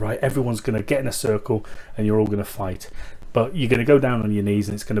 They said, right, everyone's going to get in a circle and you're all going to fight, but you're going to go down on your knees,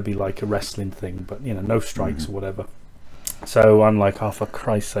 and it's going to be like a wrestling thing, but no strikes or whatever. So I'm like, oh, for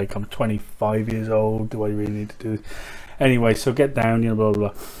Christ's sake, I'm 25 years old, do I really need to do this? Anyway, so get down, blah, blah,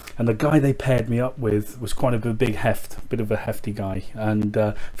 blah. And the guy they paired me up with was quite a bit of a hefty guy.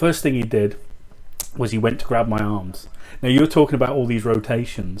 And first thing he did was he went to grab my arms. Now, you're talking about all these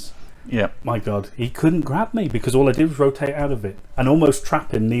rotations. Yeah. My God, he couldn't grab me because all I did was rotate out of it and almost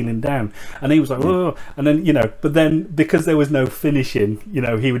trap him kneeling down. And he was like, oh, and then, but then because there was no finishing,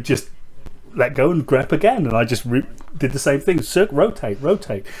 he would just let go and grab again. And I just did the same thing, rotate.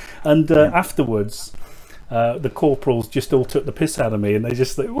 And afterwards, the corporals just all took the piss out of me, and they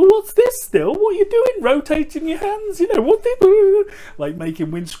just like, well, what's this still? What are you doing? Rotating your hands? What they do? Like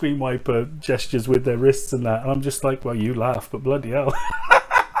making windscreen wiper gestures with their wrists and that. And I'm just like, well, you laugh, but bloody hell.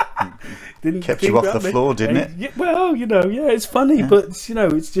 Kept you off the floor, didn't it? Yeah, well, it's funny, but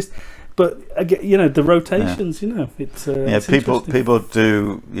it's just. But again, the rotations, it's people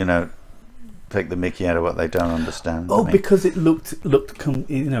do, take the mickey out of what they don't understand. Because it looked it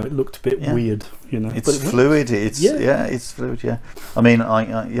looked a bit weird, It's fluid. It's fluid. Yeah. I mean,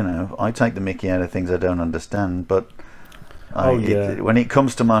 I take the mickey out of things I don't understand, but when it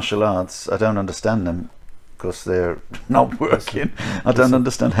comes to martial arts, I don't understand them because they're not working. I don't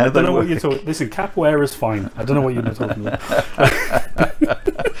understand how they work. I don't know what you're talking. Listen, capoeira's fine. I don't know what you're talking about.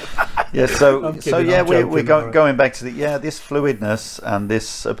 Yeah, we're going back to this fluidness and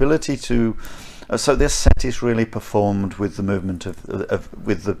this ability to. So this set is really performed with the movement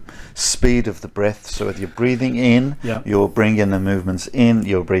with the speed of the breath. So if you're breathing in, you're bringing the movements in.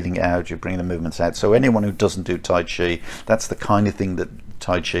 You're breathing out, you're bringing the movements out. So anyone who doesn't do Tai Chi, that's the kind of thing that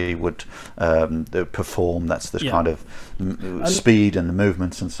Tai Chi would perform. That's the kind of speed and the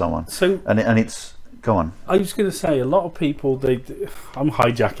movements and so on. So and it's. Go on. I was going to say, a lot of people, I'm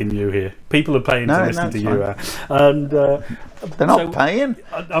hijacking you here. People are paying to listen to you. And they're not paying?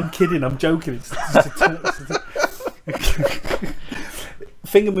 I'm kidding, I'm joking.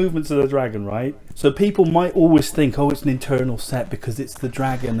 Finger movements of the dragon, right? So people might always think, it's an internal set because it's the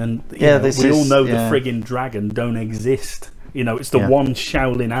dragon. And we all know the frigging dragon don't exist. It's the one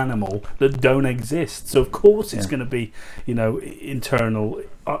Shaolin animal that don't exist. So of course it's going to be,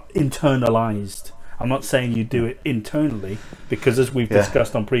 internalized. I'm not saying you do it internally, because as we've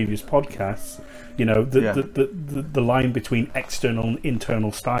discussed on previous podcasts, the line between external and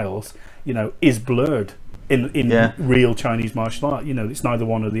internal styles, is blurred in real Chinese martial art. It's neither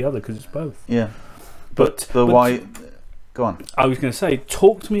one or the other because it's both. Yeah, but why? Go on. I was going to say,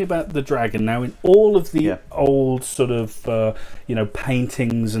 talk to me about the dragon. Now, in all of the old sort of,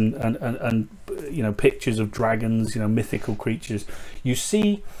 paintings and pictures of dragons, mythical creatures, you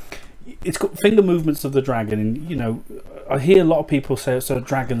see, it's got finger movements of the dragon, and I hear a lot of people say it's a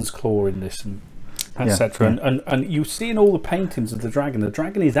dragon's claw in this, and etc. And you see in all the paintings of the dragon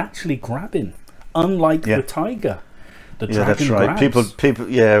is actually grabbing, unlike the tiger. The dragon that's right. grabs. People.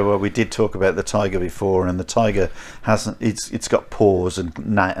 Yeah, well, we did talk about the tiger before, and the tiger hasn't. It's got paws and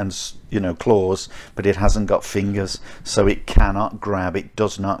claws, but it hasn't got fingers, so it cannot grab. It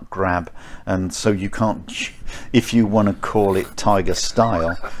does not grab, and so you can't. If you want to call it tiger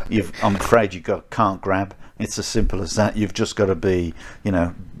style, I'm afraid you can't grab. It's as simple as that. You've just got to be,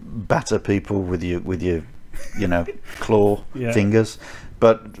 batter people with your claw fingers.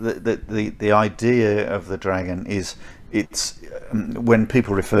 But the idea of the dragon is, it's when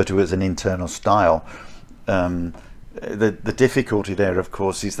people refer to it as an internal style, the difficulty there, of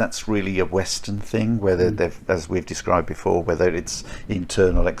course, is that's really a Western thing, whether as we've described before, whether it's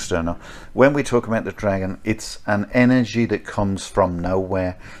internal, external. When we talk about the dragon, it's an energy that comes from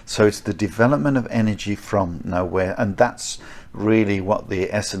nowhere. So it's the development of energy from nowhere, and that's really what the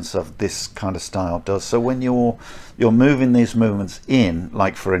essence of this kind of style does. So when you're moving these movements in,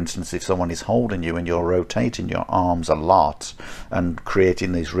 like for instance, if someone is holding you and you're rotating your arms a lot and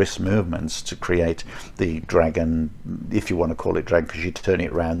creating these wrist movements to create the dragon, if you want to call it dragon, because you turn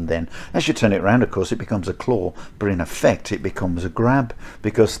it around, then as you turn it around, of course, it becomes a claw, but in effect it becomes a grab,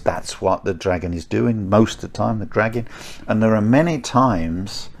 because that's what the dragon is doing most of the time, the dragon. And there are many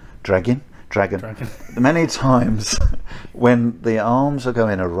times dragon many times when the arms are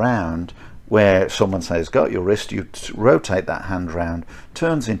going around, where someone says, got your wrist, you rotate that hand round,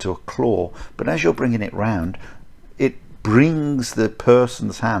 turns into a claw, but as you're bringing it round, it brings the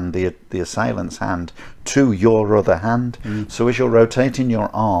person's hand, the assailant's hand, to your other hand. So as you're rotating your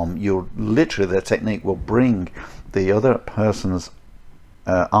arm, you're literally, the technique will bring the other person's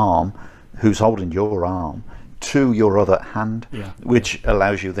arm, who's holding your arm, to your other hand, which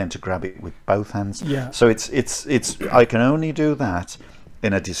allows you then to grab it with both hands. So it's I can only do that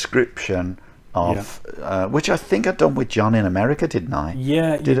in a description of which I think I'd done with John in America, didn't I?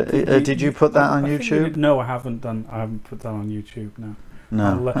 Did you put that on YouTube? No, I haven't put that on YouTube.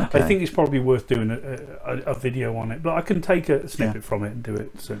 No. Okay. I think it's probably worth doing a video on it, but I can take a snippet from it and do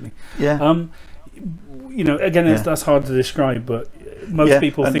it, certainly. Again, that's hard to describe, but most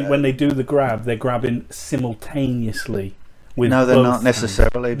people think when they do the grab, they're grabbing simultaneously. No, they're not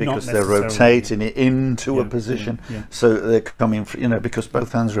necessarily, because they're rotating it into a position. So they're coming from, because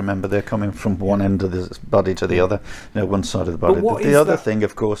both hands, remember, they're coming from one end of the body to the other, one side of the body. The other thing,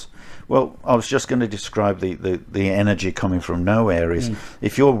 of course, well, I was just going to describe the energy coming from nowhere is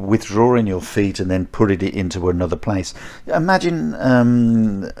if you're withdrawing your feet and then putting it into another place. Imagine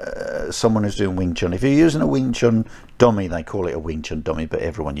someone who's doing Wing Chun. If you're using a Wing Chun dummy, they call it a Wing Chun dummy, but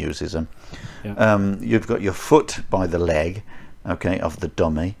everyone uses them. You've got your foot by the leg, of the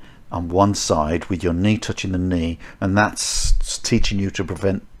dummy on one side, with your knee touching the knee, and that's teaching you to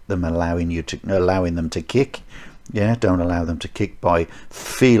prevent them allowing them to kick. Don't allow them to kick by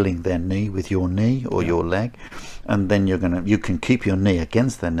feeling their knee with your knee or your leg, and then you can keep your knee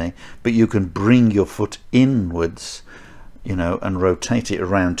against their knee, but you can bring your foot inwards, and rotate it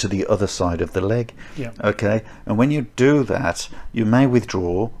around to the other side of the leg. And when you do that, you may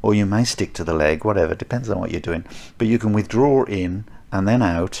withdraw or you may stick to the leg, whatever, depends on what you're doing, but you can withdraw in and then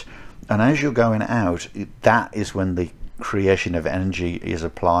out, and as you're going out, that is when the creation of energy is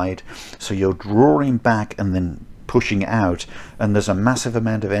applied. So you're drawing back and then pushing out, and there's a massive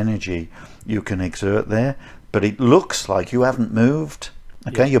amount of energy you can exert there, but it looks like you haven't moved.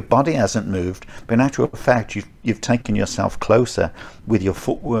 Your body hasn't moved, but in actual fact you've taken yourself closer with your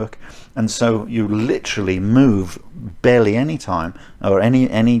footwork, and so you literally move barely any time or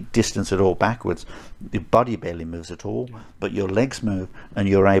any distance at all backwards. Your body barely moves at all, but your legs move, and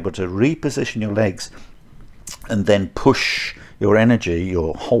you're able to reposition your legs and then push your energy,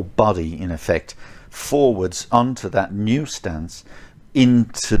 your whole body in effect, forwards onto that new stance,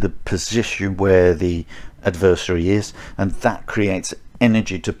 into the position where the adversary is, and that creates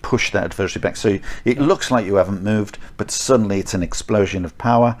energy to push that adversary back. So it looks like you haven't moved, but suddenly it's an explosion of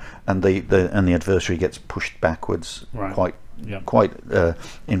power, and the adversary gets pushed backwards quite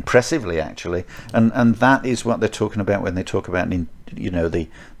impressively, actually. And that is what they're talking about when they talk about the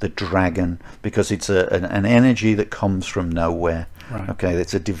dragon, because it's an energy that comes from nowhere.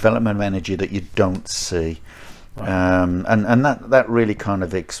 It's a development of energy that you don't see. And that really kind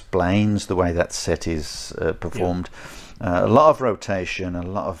of explains the way that set is performed. A lot of rotation, a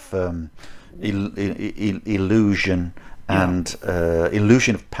lot of illusion, and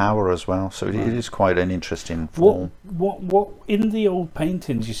illusion of power as well. So it is quite an interesting form. What in the old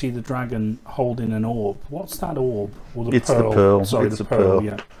paintings you see the dragon holding an orb? What's that orb? Or the It's pearl? the pearl. Sorry, It's the the pearl. pearl.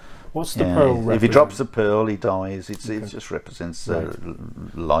 Yeah. What's the pearl represent? If he drops the pearl, he dies. It just represents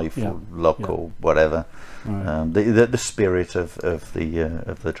life or luck or whatever. Right. The spirit of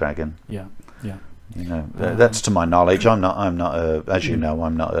the dragon. Yeah, yeah. You know, that's to my knowledge. I'm not as you know,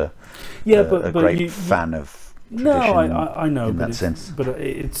 I'm not a great fan of tradition. No, I know, in that sense. But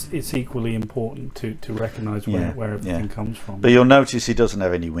it's equally important to recognise where everything comes from. But you'll notice he doesn't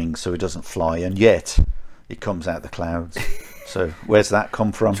have any wings, so he doesn't fly, and yet he comes out the clouds. So where's that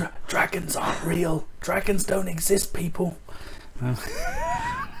come from? Dragons aren't real. Dragons don't exist, people.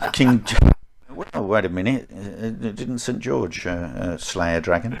 King. Well, wait a minute. Didn't St. George slay a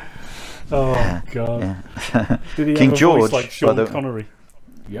dragon? Oh God! Yeah. Did he King have a George, voice like Sean Connery?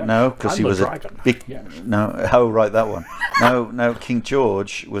 Yeah. No, because he was a dragon. big. Yeah. No, oh right, that one. No, King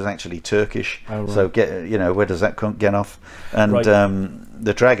George was actually Turkish. Oh, right. So where does that get off? And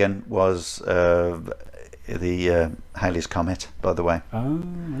the dragon was the Halley's Comet, by the way. Oh,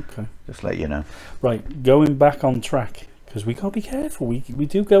 okay. Just let you know. Right, going back on track, because we gotta be careful. We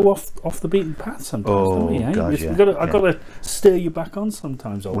do go off the beaten path sometimes, don't we? Eh? God, yeah. I've got to steer you back on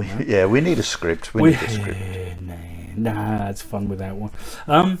sometimes. Old man. We need a script. We need a script. Nah, it's fun without one.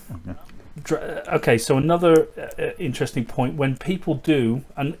 Okay, so another interesting point when people do,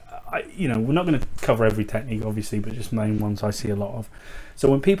 and we're not going to cover every technique, obviously, but just main ones I see a lot of. So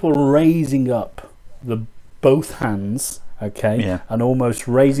when people are raising up both hands, and almost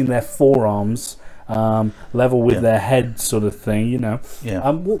raising their forearms level with their head, sort of thing,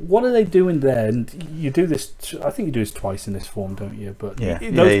 what are they doing there? And you do this, I think you do this twice in this form, don't you? But those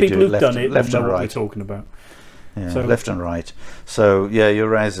people who've done it know what we're talking about. Yeah, so, left and right. So you're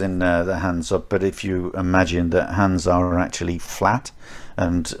raising the hands up, but if you imagine that hands are actually flat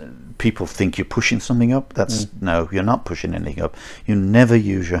and people think you're pushing something up, no, you're not pushing anything up. You never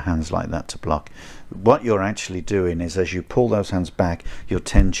use your hands like that to block. What you're actually doing is, as you pull those hands back, you're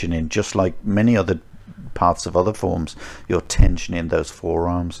tensioning, just like many other parts of other forms, you're tensioning those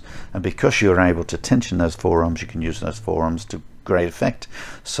forearms, and because you're able to tension those forearms, you can use those forearms to great effect.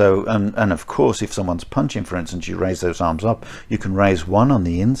 So and of course, if someone's punching, for instance, you raise those arms up, you can raise one on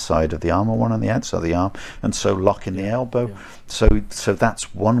the inside of the arm or one on the outside of the arm, and so lock in the elbow. So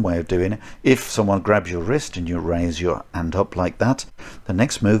that's one way of doing it. If someone grabs your wrist and you raise your hand up like that, the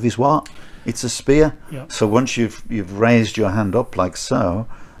next move is what? It's a spear. So once you've raised your hand up like so,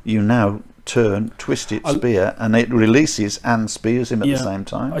 you now turn, twist it, spear, and it releases and spears him at the same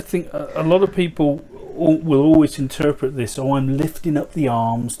time. I think a lot of people will always interpret this, I'm lifting up the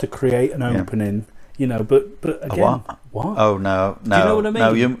arms to create an opening, but again, what? Oh no, do you know what I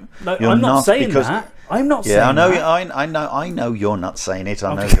mean? No, you're I'm not saying that. I'm not saying I know that. I know you're not saying it.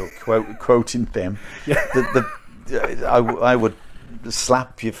 I know you're quoting them. I would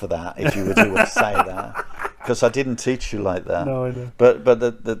slap you for that if you were to say that, because I didn't teach you like that. No, I know. But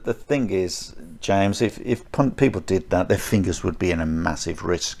the thing is, James, if people did that, their fingers would be in a massive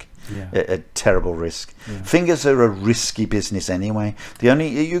risk. A terrible risk. Fingers are a risky business anyway.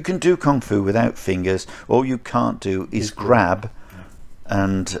 You can do kung fu without fingers. All you can't do is grab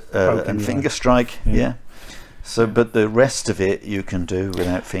and finger strike. So but the rest of it you can do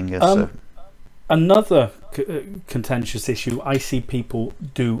without fingers. Another contentious issue I see people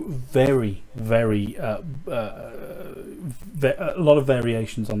do very a lot of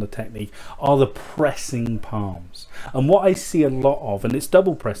variations on the technique are the pressing palms. And what I see a lot of, and it's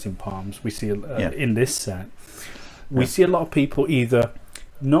double pressing palms we see in this set, we see a lot of people either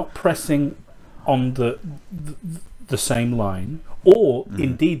not pressing on the same line, or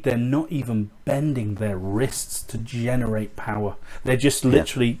indeed they're not even bending their wrists to generate power. They're just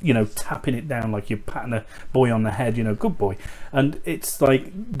literally tapping it down like you're patting a boy on the head, good boy. And it's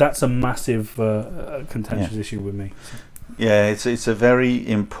like that's a massive contentious issue with me. It's a very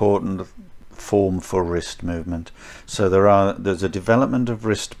important form for wrist movement. So there's a development of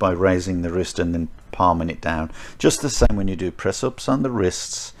wrist by raising the wrist and then palming it down, just the same when you do press ups on the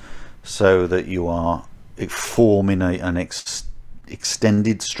wrists, so that you are forming an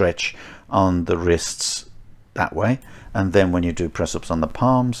extended stretch on the wrists that way, and then when you do press ups on the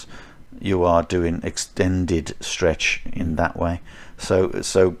palms, you are doing extended stretch in that way.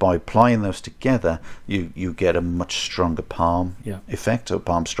 So by applying those together, you get a much stronger palm effect, or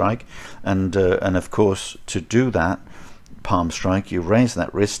palm strike, and of course to do that, palm strike, you raise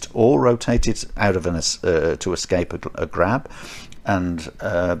that wrist or rotate it out of to escape a grab. And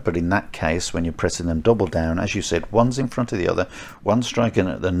but in that case, when you're pressing them double down, as you said, one's in front of the other, one's striking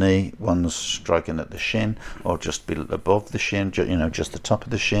at the knee, one's striking at the shin, or just above the shin, you know, just the top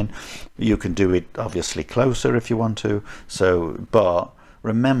of the shin. You can do it obviously closer if you want to. So, but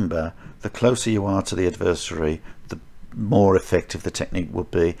remember, the closer you are to the adversary, the more effective the technique will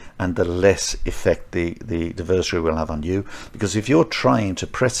be, and the less effect the adversary will have on you. Because if you're trying to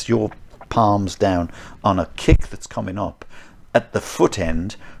press your palms down on a kick that's coming up at the foot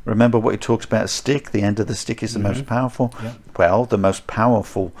end, remember what you talked about, stick, the end of the stick is the most powerful. Well, the most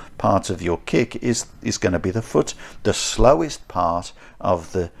powerful part of your kick is going to be the foot. The slowest part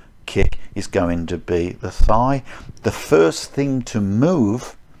of the kick is going to be the thigh. The first thing to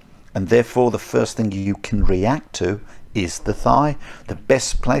move, and therefore the first thing you can react to, is the thigh. The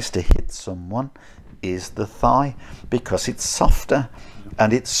best place to hit someone is the thigh, because it's softer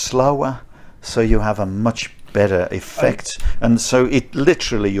and it's slower, so you have a much better effect. And so it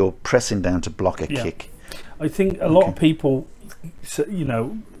literally, you're pressing down to block a kick. I think a lot of people, you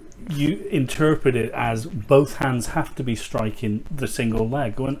know, you interpret it as both hands have to be striking the single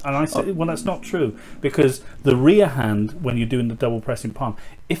leg, and I say, well, that's not true, because the rear hand, when you're doing the double pressing palm,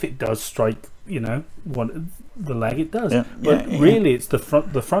 if it does strike, you know, the leg, it does. But really, it's the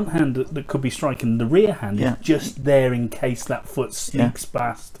front hand that could be striking. The rear hand is just there in case that foot sneaks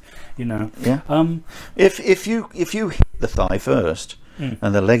past. You know. If you hit the thigh first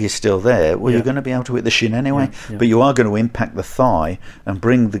and the leg is still there, well, you're going to be able to hit the shin anyway. But you are going to impact the thigh and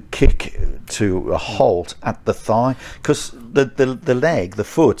bring the kick to a halt at the thigh, because the leg, the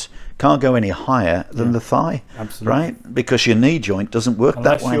foot, can't go any higher than the thigh. Absolutely. Right? Because your knee joint doesn't work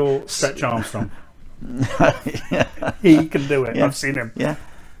that way. Unless you're Stretch Armstrong. He can do it. I've seen him. Yeah.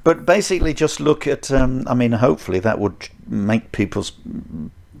 But basically, just look at. I mean, hopefully that would make people's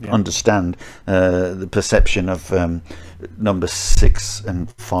understand the perception of number 6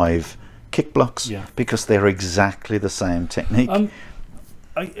 and 5 kick blocks, because they're exactly the same technique.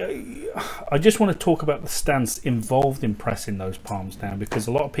 I just want to talk about the stance involved in pressing those palms down, because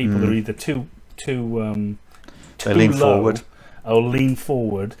a lot of people are either too they lean forward, or lean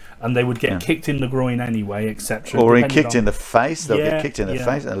forward, and they would get kicked in the groin anyway, etc. Or kicked in the face. They'll get kicked in the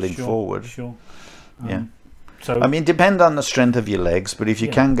face and lean forward. So, I mean, depend on the strength of your legs, but if you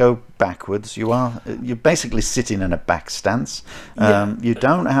can go backwards, you're basically sitting in a back stance. You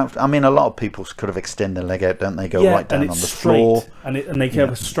don't have. I mean, a lot of people could have extended their leg out, don't they? Go right down on the floor, and they can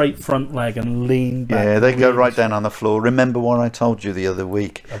have a straight front leg and lean back. Yeah, they go right down on the floor. Remember what I told you the other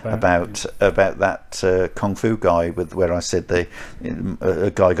week about that kung fu guy where I said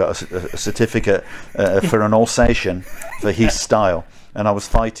a guy got a certificate for an Alsatian for his style. And I was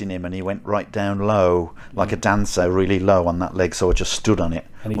fighting him, and he went right down low, like a dancer, really low on that leg. So I just stood on it.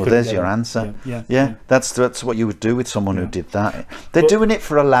 Well, there's your answer. That's what you would do with someone who did that. They're doing it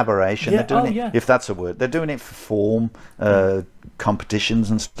for elaboration. They're doing it, if that's a word. They're doing it for form, competitions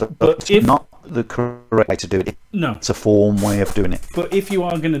and stuff. But it's not the correct way to do it. No, it's a form way of doing it. But if you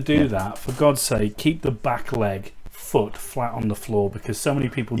are going to do that, for God's sake, keep the back leg foot flat on the floor, because so many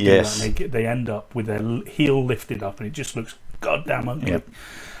people do that, and they end up with their heel lifted up, and it just looks goddamn ugly.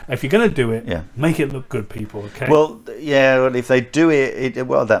 If you're going to do it, make it look good, people. Okay. Well, well, if they do it,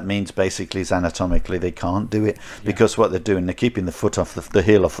 well, that means basically is anatomically they can't do it, because what they're doing, they're keeping the foot off the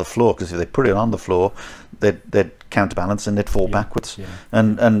heel off the floor, because if they put it on the floor, they'd counterbalance and they'd fall backwards.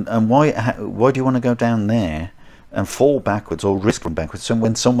 And why do you want to go down there and fall backwards or risk going backwards? So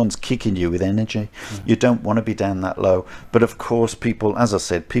when someone's kicking you with energy, you don't want to be down that low. But of course, people, as I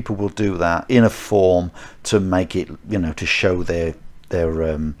said, people will do that in a form to make it, you know, to show their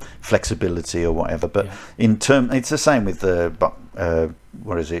flexibility or whatever. But it's the same with the Bok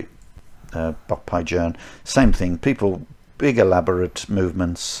Pai Jern. Same thing. People, big elaborate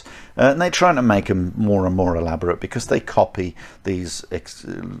movements, and they're trying to make them more and more elaborate, because they copy these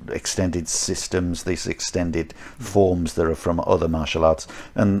extended systems, these extended forms that are from other martial arts.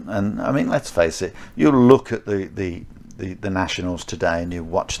 And I mean, let's face it, you look at the nationals today and you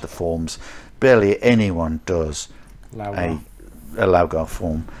watch the forms, barely anyone does a Lau Gar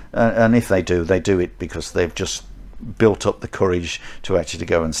form, and if they do it because they've just built up the courage to actually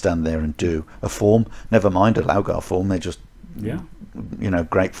go and stand there and do a form, never mind a Lau Gar form. They're just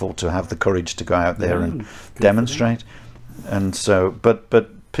grateful to have the courage to go out there and demonstrate. And so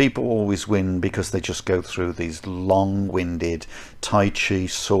but people always win because they just go through these long-winded Tai Chi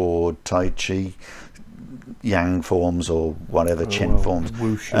sword, Tai Chi yang forms, or whatever, Chen forms,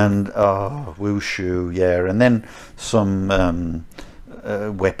 wushu. And wushu, and then some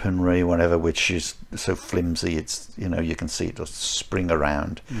weaponry, whatever, which is so flimsy. It's, you know, you can see it just spring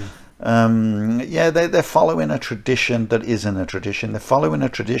around. They're following a tradition that isn't a tradition. They're following a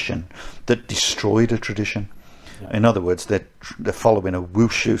tradition that destroyed a tradition. In other words, they're following a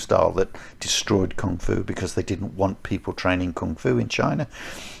wushu style that destroyed kung fu because they didn't want people training kung fu in China.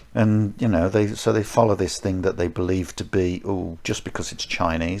 And you know, they follow this thing that they believe to be, oh, just because it's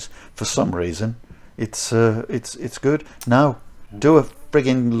Chinese for some reason it's good. No, do a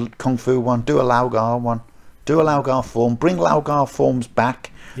friggin' kung fu one, do a Lau Gar one, do a Lau Gar form, bring Lau Gar forms back,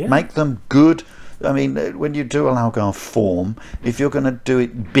 make them good. I mean, when you do a Lau Gar form, if you're going to do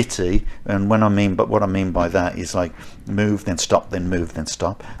it bitty, and what I mean by that is like move, then stop, then move, then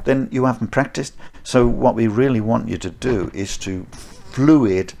stop, then you haven't practiced. So what we really want you to do is to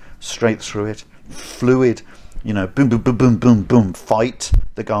fluid straight through it, fluid, you know, boom, boom, boom, boom, boom, boom, fight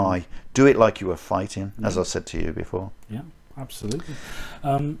the guy. Do it like you were fighting, as I said to you before. Yeah, absolutely.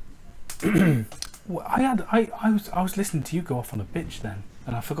 I was listening to you go off on a bitch then,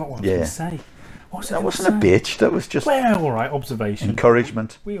 and I forgot what I was going to say. That wasn't a bitch. That was just, well, all right, observation,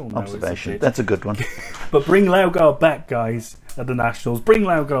 encouragement. We all know observation. It's a That's a good one. But bring Lau Gar back, guys, at the Nationals. Bring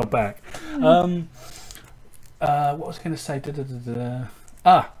Lau Gar back. What was I going to say?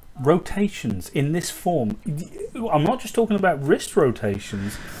 Rotations in this form. I'm not just talking about wrist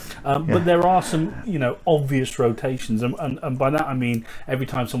rotations, but there are some, you know, obvious rotations, and by that I mean every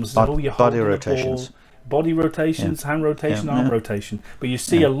time someone says, "Oh, you're holding the ball." Body rotations, hand rotation, arm rotation. But you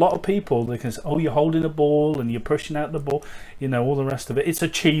see a lot of people, they can say, oh, you're holding a ball and you're pushing out the ball, you know, all the rest of it. It's a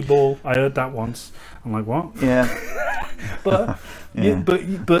chi ball. I heard that once. I'm like, what? Yeah. but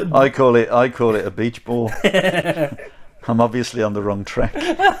I call it a beach ball. I'm obviously on the wrong track.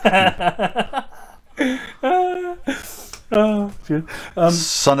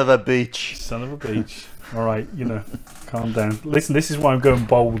 Son of a beach. Son of a beach. All right, you know, calm down. Listen, this is why I'm going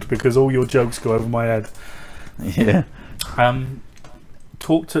bold, because all your jokes go over my head. Yeah.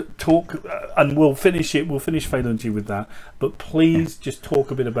 Talk, and we'll finish it. We'll finish Phalange with that. But please just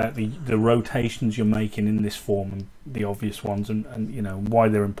talk a bit about the rotations you're making in this form, and the obvious ones, and you know why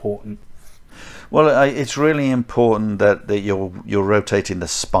they're important. Well, it's really important that you're rotating the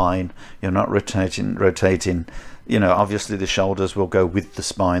spine. You're not rotating. You know, obviously the shoulders will go with the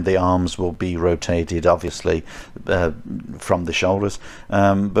spine. The arms will be rotated, obviously, from the shoulders.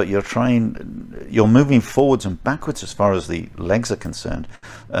 But you're moving forwards and backwards as far as the legs are concerned.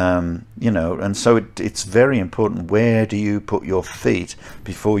 You know, and so it's very important. Where do you put your feet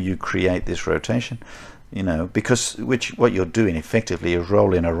before you create this rotation? You know, because what you're doing effectively is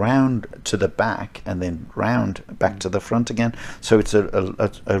rolling around to the back and then round back to the front again. So it's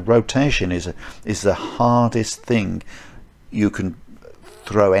a rotation is the hardest thing you can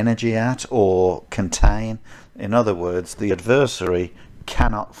throw energy at or contain. In other words, the adversary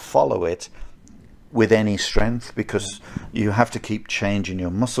cannot follow it with any strength, because you have to keep changing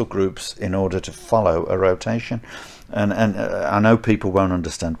your muscle groups in order to follow a rotation. And I know people won't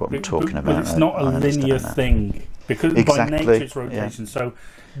understand what I'm talking about. But it's not a linear thing, because by nature it's rotation. So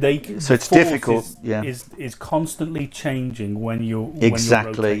it's difficult. Is constantly changing when you're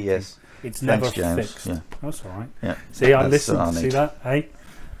rotating. Yes. It's never fixed. Yeah. That's all right. Yeah. See, I listened. See that? Hey.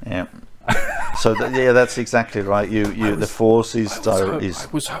 Yeah. So that's exactly right. The force is I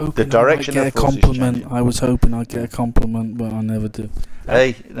was hoping the direction I'd get a compliment. I was hoping I'd get a compliment, but I never do.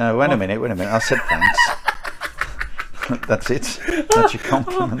 Hey, no, wait a minute. I said thanks. That's it. That's your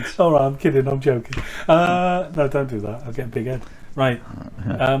compliment. All right, I'm kidding. I'm joking. No, don't do that. I'll get a big head. Right.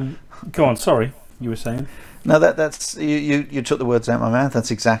 Go on. Sorry, you were saying. No, that's you took the words out of my mouth. That's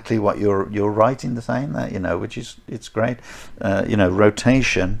exactly what you're right in saying that. You know, which is it's great. You know,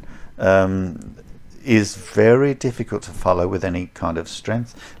 rotation is very difficult to follow with any kind of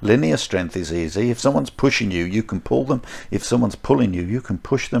strength. Linear strength is easy. If someone's pushing you, you can pull them. If someone's pulling you, you can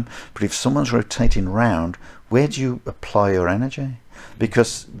push them. But if someone's rotating round, where do you apply your energy?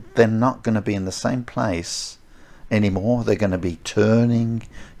 Because they're not going to be in the same place anymore. They're going to be turning,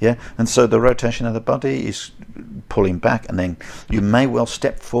 and so the rotation of the body is pulling back, and then you may well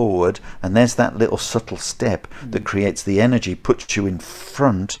step forward, and there's that little subtle step that creates the energy, puts you in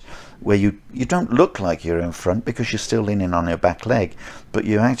front, where you don't look like you're in front because you're still leaning on your back leg, but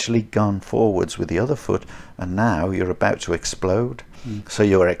you've actually gone forwards with the other foot, and now you're about to explode. So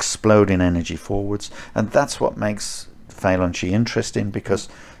you're exploding energy forwards, and that's what makes Phalange interesting, because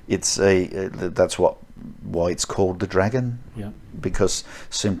it's that's why it's called the dragon, because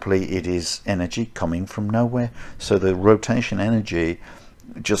simply it is energy coming from nowhere. So the rotation energy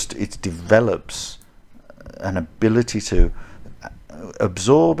it develops an ability to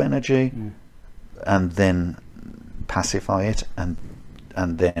absorb energy and then pacify it and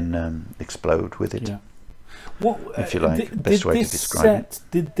then explode with it. Yeah. What, if you like, best way to describe it.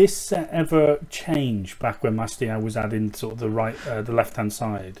 Did this set ever change back when Mastiau was adding sort of the left-hand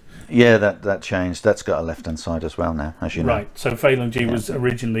side? Yeah, that changed. That's got a left-hand side as well now, as you know. Right. So Phelan G was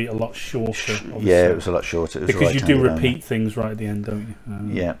originally a lot shorter. Yeah, it was a lot shorter. It was because you do repeat things right at the end, don't you?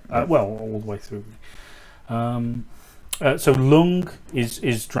 Yeah. Well, all the way through. So Lung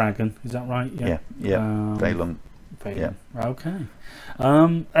is dragon. Is that right? Yeah. Yeah. Phelan. Yeah. Okay.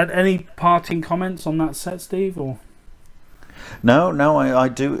 Any parting comments on that set, Steve? Or no, I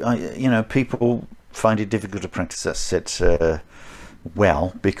do. People find it difficult to practice that set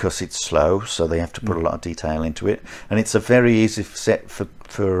well because it's slow, so they have to put a lot of detail into it, and it's a very easy set for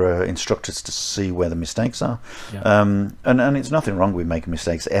instructors to see where the mistakes are. Yeah. And it's nothing wrong with making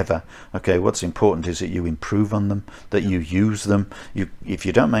mistakes ever. Okay, what's important is that you improve on them, that you use them. If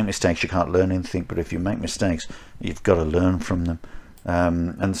you don't make mistakes, you can't learn anything, but if you make mistakes, you've got to learn from them.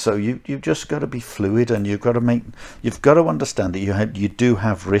 And so you've just got to be fluid, and you've got to understand that you do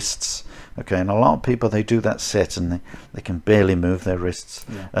have wrists. Okay, and a lot of people, they do that set and they can barely move their wrists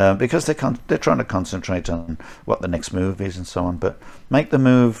because they're trying to concentrate on what the next move is and so on. But make the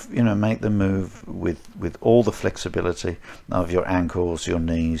move, with all the flexibility of your ankles, your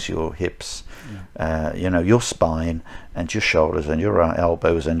knees, your hips, your spine and your shoulders and your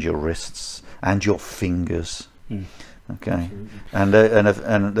elbows and your wrists and your fingers. Okay, and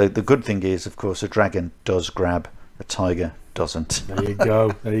the good thing is, of course, a dragon does grab, a tiger doesn't. There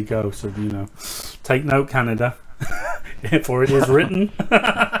you go. So take note, Canada, for it is written.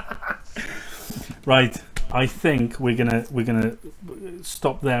 Right, I think we're gonna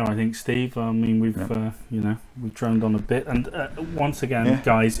stop there. I think, Steve. I mean, we've we've droned on a bit, and once again,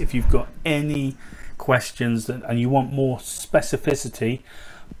 guys, if you've got any questions and you want more specificity,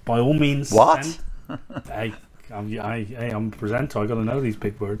 by all means. What? Hey, I'm a presenter. I got to know these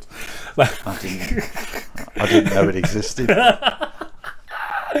big words. I didn't know it existed.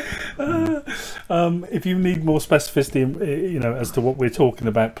 If you need more specificity, as to what we're talking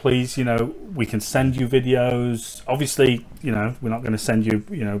about, please, we can send you videos. Obviously, we're not going to send you,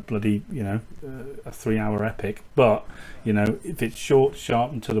 bloody, a 3-hour epic. But if it's short,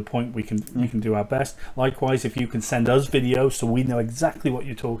 sharp, and to the point, we can do our best. Likewise, if you can send us videos so we know exactly what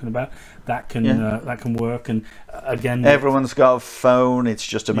you're talking about, that can work. And again, everyone's got a phone. It's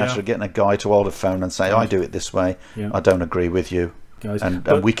just a matter of getting a guy to hold a phone and say, I do it this way. I don't agree with you. Guys,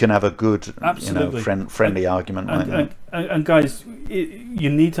 and we can have a good, friendly argument like that. And guys, you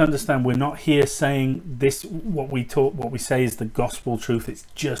need to understand, we're not here saying this. What we say is the gospel truth. It's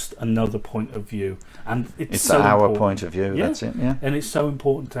just another point of view, and it's so our important. point of view. That's it. Yeah, and it's so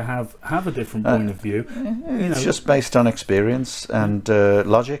important to have a different point of view. It's just based on experience and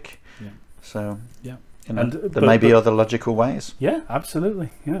logic. Yeah. So there may be other logical ways. Yeah,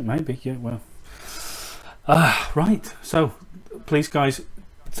 absolutely. Yeah, maybe. Yeah, well. Right. So. Please, guys,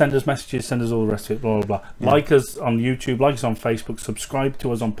 send us messages, send us all the rest of it, blah, blah, blah. Yeah. Like us on YouTube, like us on Facebook, subscribe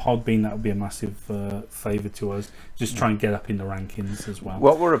to us on Podbean. That would be a massive favour to us. Just try and get up in the rankings as well.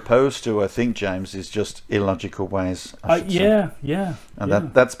 What we're opposed to, I think, James, is just illogical ways. Yeah.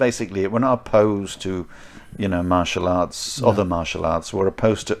 And that's basically it. We're not opposed to, martial arts, other martial arts. We're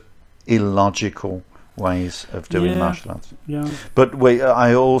opposed to illogical ways of doing martial arts. Yeah. But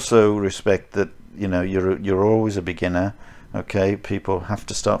I also respect that, you're always a beginner. Okay, people have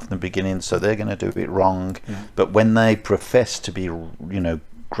to start from the beginning, so they're going to do it wrong. Yeah. But when they profess to be,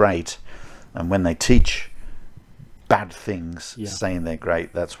 great, and when they teach bad things, saying they're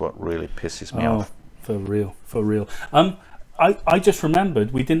great, that's what really pisses me off. For real. I just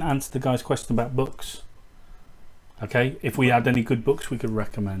remembered we didn't answer the guy's question about books. Okay, if we had any good books we could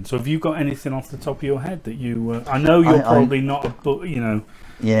recommend. So have you got anything off the top of your head that you? I know you're probably not a book.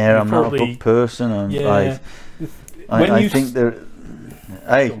 Yeah, I'm not a book person. I think there.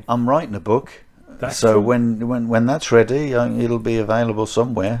 Hey, I'm writing a book, so when that's ready, it'll be available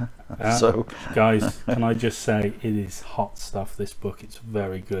somewhere. So, guys, can I just say it is hot stuff. This book, it's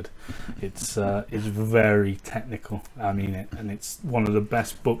very good. It's very technical. I mean it, and it's one of the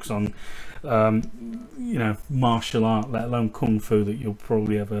best books on, martial art, let alone kung fu, that you'll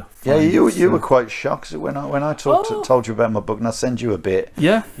probably ever find. Yeah, you were quite shocked when I told you about my book, and I sent you a bit.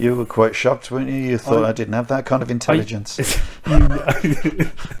 Yeah, you were quite shocked, weren't you? You thought I didn't have that kind of intelligence.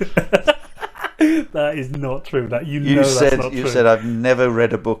 That is not true. You said I've never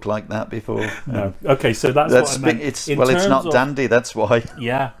read a book like that before. No. Okay, so that's what I meant. It's not dandy. That's why.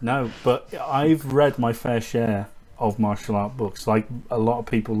 Yeah, no, but I've read my fair share of martial art books. Like a lot of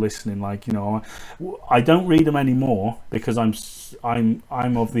people listening, like, you know, I don't read them anymore because I'm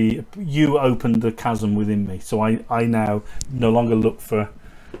of the, you opened the chasm within me, so I now no longer look for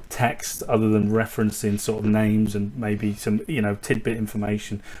text other than referencing sort of names and maybe some, you know, tidbit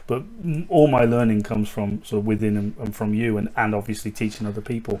information, but all my learning comes from sort of within and from you, and obviously teaching other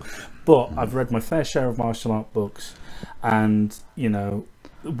people. But I've read my fair share of martial art books, and you know,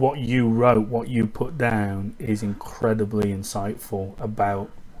 what you wrote, what you put down is incredibly insightful about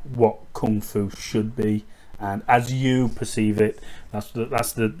what Kung Fu should be, and as you perceive it. That's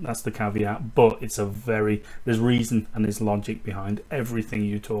the caveat, but it's there's reason and there's logic behind everything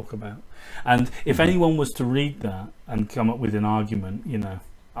you talk about. And if anyone was to read that and come up with an argument, you know,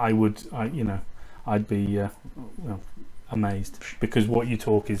 I'd be amazed, because what you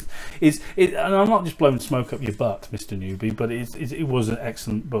talk is and I'm not just blowing smoke up your butt, Mr. Newbie, but it was an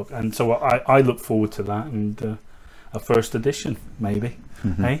excellent book, and so I look forward to that, and a first edition maybe.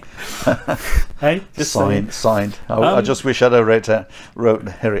 Hey, hey, just signed. I just wish I'd have wrote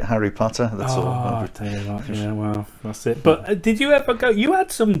Harry Potter. That's all. I tell you that. Yeah, well, that's it. But did you ever go? You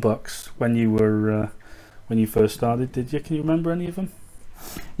had some books when you were when you first started, did you? Can you remember any of them?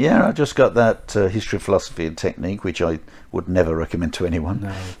 Yeah, I just got that History of Philosophy and Technique, which I would never recommend to anyone.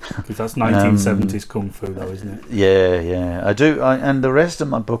 No, because that's 1970s Kung Fu, though, isn't it? Yeah, I do. And the rest of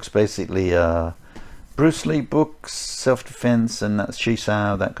my books basically Bruce Lee books, self-defense, and that's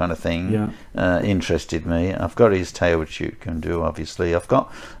Shisao, that kind of thing. Interested me. I've got his Tao, which you can do, obviously. I've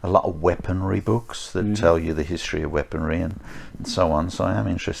got a lot of weaponry books that tell you the history of weaponry and so on, so I am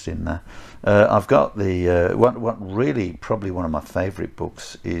interested in that. I've got the what really probably one of my favorite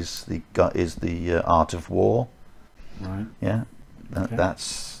books is the Art of War. Right. Yeah,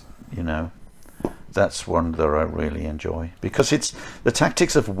 that's, you know, that's one that I really enjoy, because it's the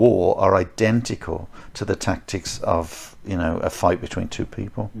tactics of war are identical to the tactics of, you know, a fight between two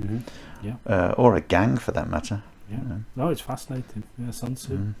people, or a gang for that matter. Yeah, you know. No, it's fascinating. Yeah, Sun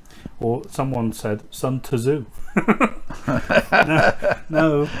Tzu, or someone said Sun Tzu.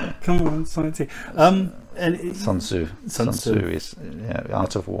 no, come on, Sun Tzu. And Sun Tzu is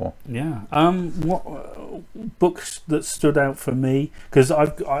Art of War. Yeah. What books that stood out for me? Because I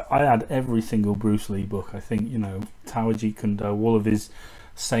had every single Bruce Lee book. I think, you know, Tao Jeet Kune Do, all of his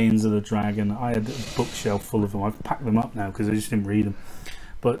Sayings of the Dragon. I had a bookshelf full of them. I've packed them up now because I just didn't read them.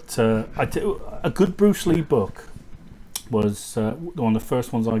 But a good Bruce Lee book was one of the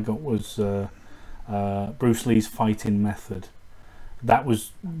first ones I got was Bruce Lee's Fighting Method. That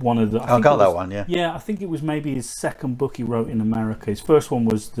was one of the. I got that one, yeah. Yeah, I think it was maybe his second book he wrote in America. His first one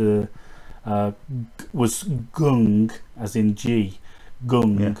was was Gung, as in G,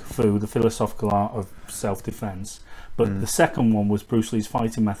 Gung Fu, the philosophical art of self-defense. But the second one was Bruce Lee's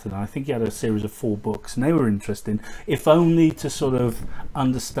Fighting Method, and I think he had a series of 4 books, and they were interesting, if only to sort of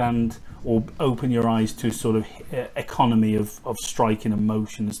understand or open your eyes to sort of economy of striking and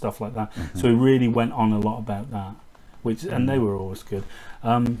motion and stuff like that. So he really went on a lot about that. And they were always good.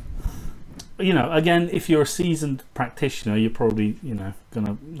 You know, again, if you're a seasoned practitioner, you're probably, you know,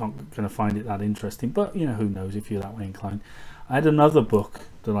 not gonna find it that interesting. But you know, who knows if you're that way inclined. I had another book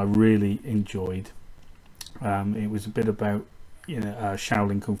that I really enjoyed. It was a bit about, you know,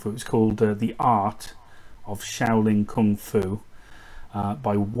 Shaolin Kung Fu. It's called The Art of Shaolin Kung Fu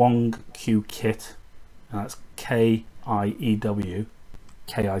by Wong Q Kit, and that's Kiew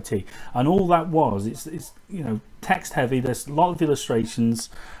KIT. And all that was, it's you know, text heavy. There's a lot of illustrations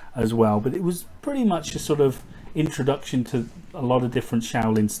as well, but it was pretty much a sort of introduction to a lot of different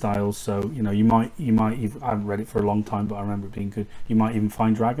Shaolin styles. So you know, you might even, I haven't read it for a long time, but I remember it being good. You might even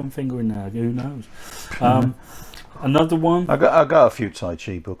find Dragon Finger in there, who knows. Another one, I got a few Tai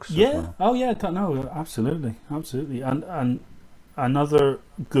Chi books as well. Oh yeah, no, absolutely. And another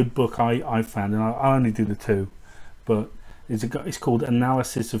good book I found, and I only do the 2, but it's called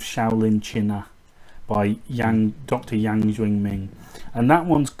Analysis of Shaolin China by Dr. Yang Jung-Ming, and that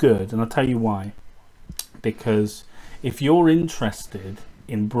one's good, and I'll tell you why. Because if you're interested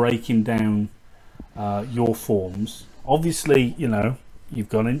in breaking down your forms, obviously, you know, you've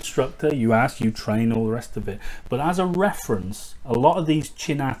got an instructor, you ask, you train, all the rest of it, but as a reference, a lot of these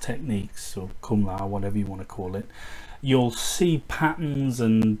China techniques, or Kung Lao, whatever you want to call it, you'll see patterns,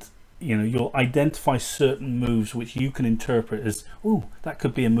 and you know, you'll identify certain moves which you can interpret as, oh, that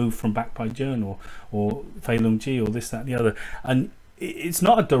could be a move from Back Pai Jun or Fei Lung Ji or this, that, and the other. And it's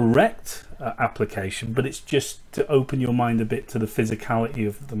not a direct application, but it's just to open your mind a bit to the physicality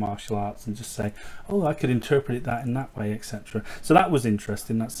of the martial arts and just say, oh, I could interpret it that in that way, etc. So that was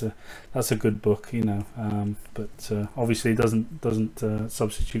interesting. That's a good book, you know. But obviously it doesn't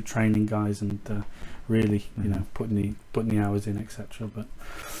substitute training, guys, and really, you know, putting the hours in, etc.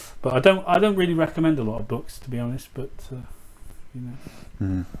 But I don't really recommend a lot of books, to be honest. But you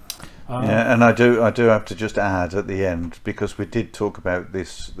know, yeah, and I do have to just add at the end, because we did talk about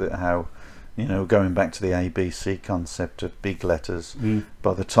this, that how, you know, going back to the ABC concept of big letters.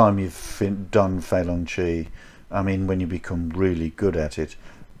 By the time you've done Fei Long Chi, I mean, when you become really good at it,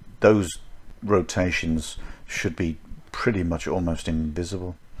 those rotations should be pretty much almost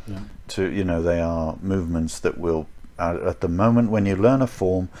invisible. To, you know, they are movements that will, at the moment when you learn a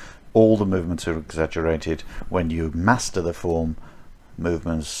form, all the movements are exaggerated. When you master the form,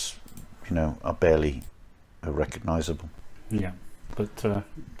 movements, you know, are barely recognizable. Yeah, but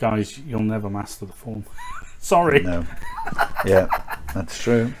guys, you'll never master the form. Sorry. No. Yeah, that's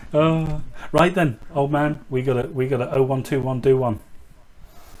true. Right then, old man, we got a 0121 do one.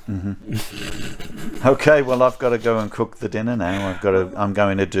 Okay, well, I've got to go and cook the dinner now. I'm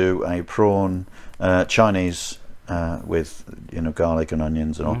going to do a prawn Chinese with, you know, garlic and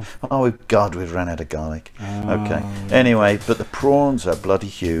onions and all. Oh God, we've run out of garlic. Okay. Anyway, but the prawns are bloody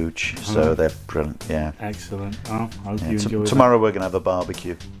huge, so they're brilliant. Yeah. Excellent. Oh, I hope you enjoy tomorrow we're going to have a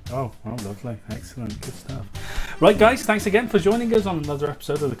barbecue. Oh, lovely. Excellent. Good stuff. Right, guys, thanks again for joining us on another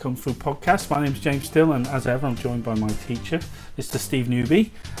episode of the Kung Fu Podcast. My name's James Still, and as ever, I'm joined by my teacher, Mr. Steve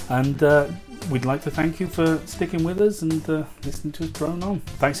Newby. And we'd like to thank you for sticking with us and listening to us drone on.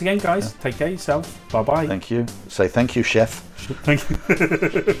 Thanks again, guys. Take care of yourselves. Bye-bye. Thank you. Say thank you, chef. Thank you.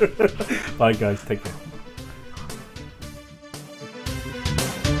 Bye, guys. Take care.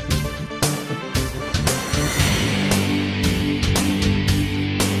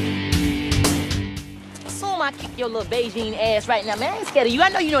 Assume I kick your little Beijing ass right now, man. I ain't scared of you. I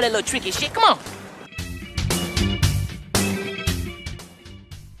know you know that little tricky shit. Come on.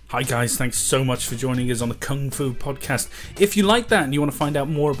 Hi guys, thanks so much for joining us on the Kung Fu Podcast. If you like that and you want to find out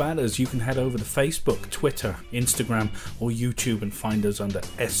more about us, you can head over to Facebook, Twitter, Instagram or YouTube and find us under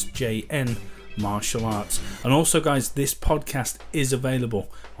SJN Martial Arts. And also guys, this podcast is available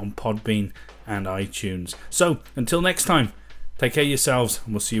on Podbean and iTunes. So until next time, take care of yourselves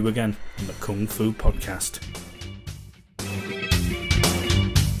and we'll see you again on the Kung Fu Podcast.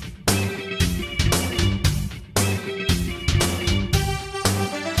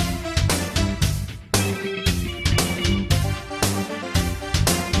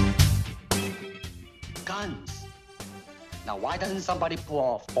 Now, why doesn't somebody pull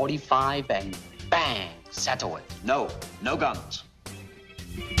off 45 and bang, settle it? No, no guns.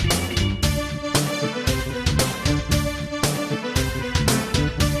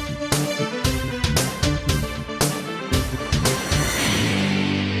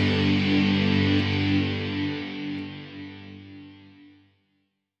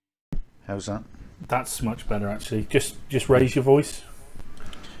 How's that? That's much better actually. Just raise your voice.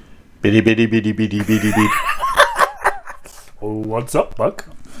 Biddy biddy biddy biddy biddy biddy. Oh, what's up, Buck?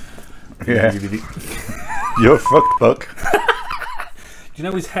 Yeah. You're fucked, Buck. Do you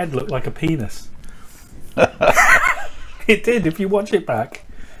know his head looked like a penis? It did. If you watch it back,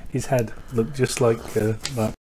 his head looked just like that.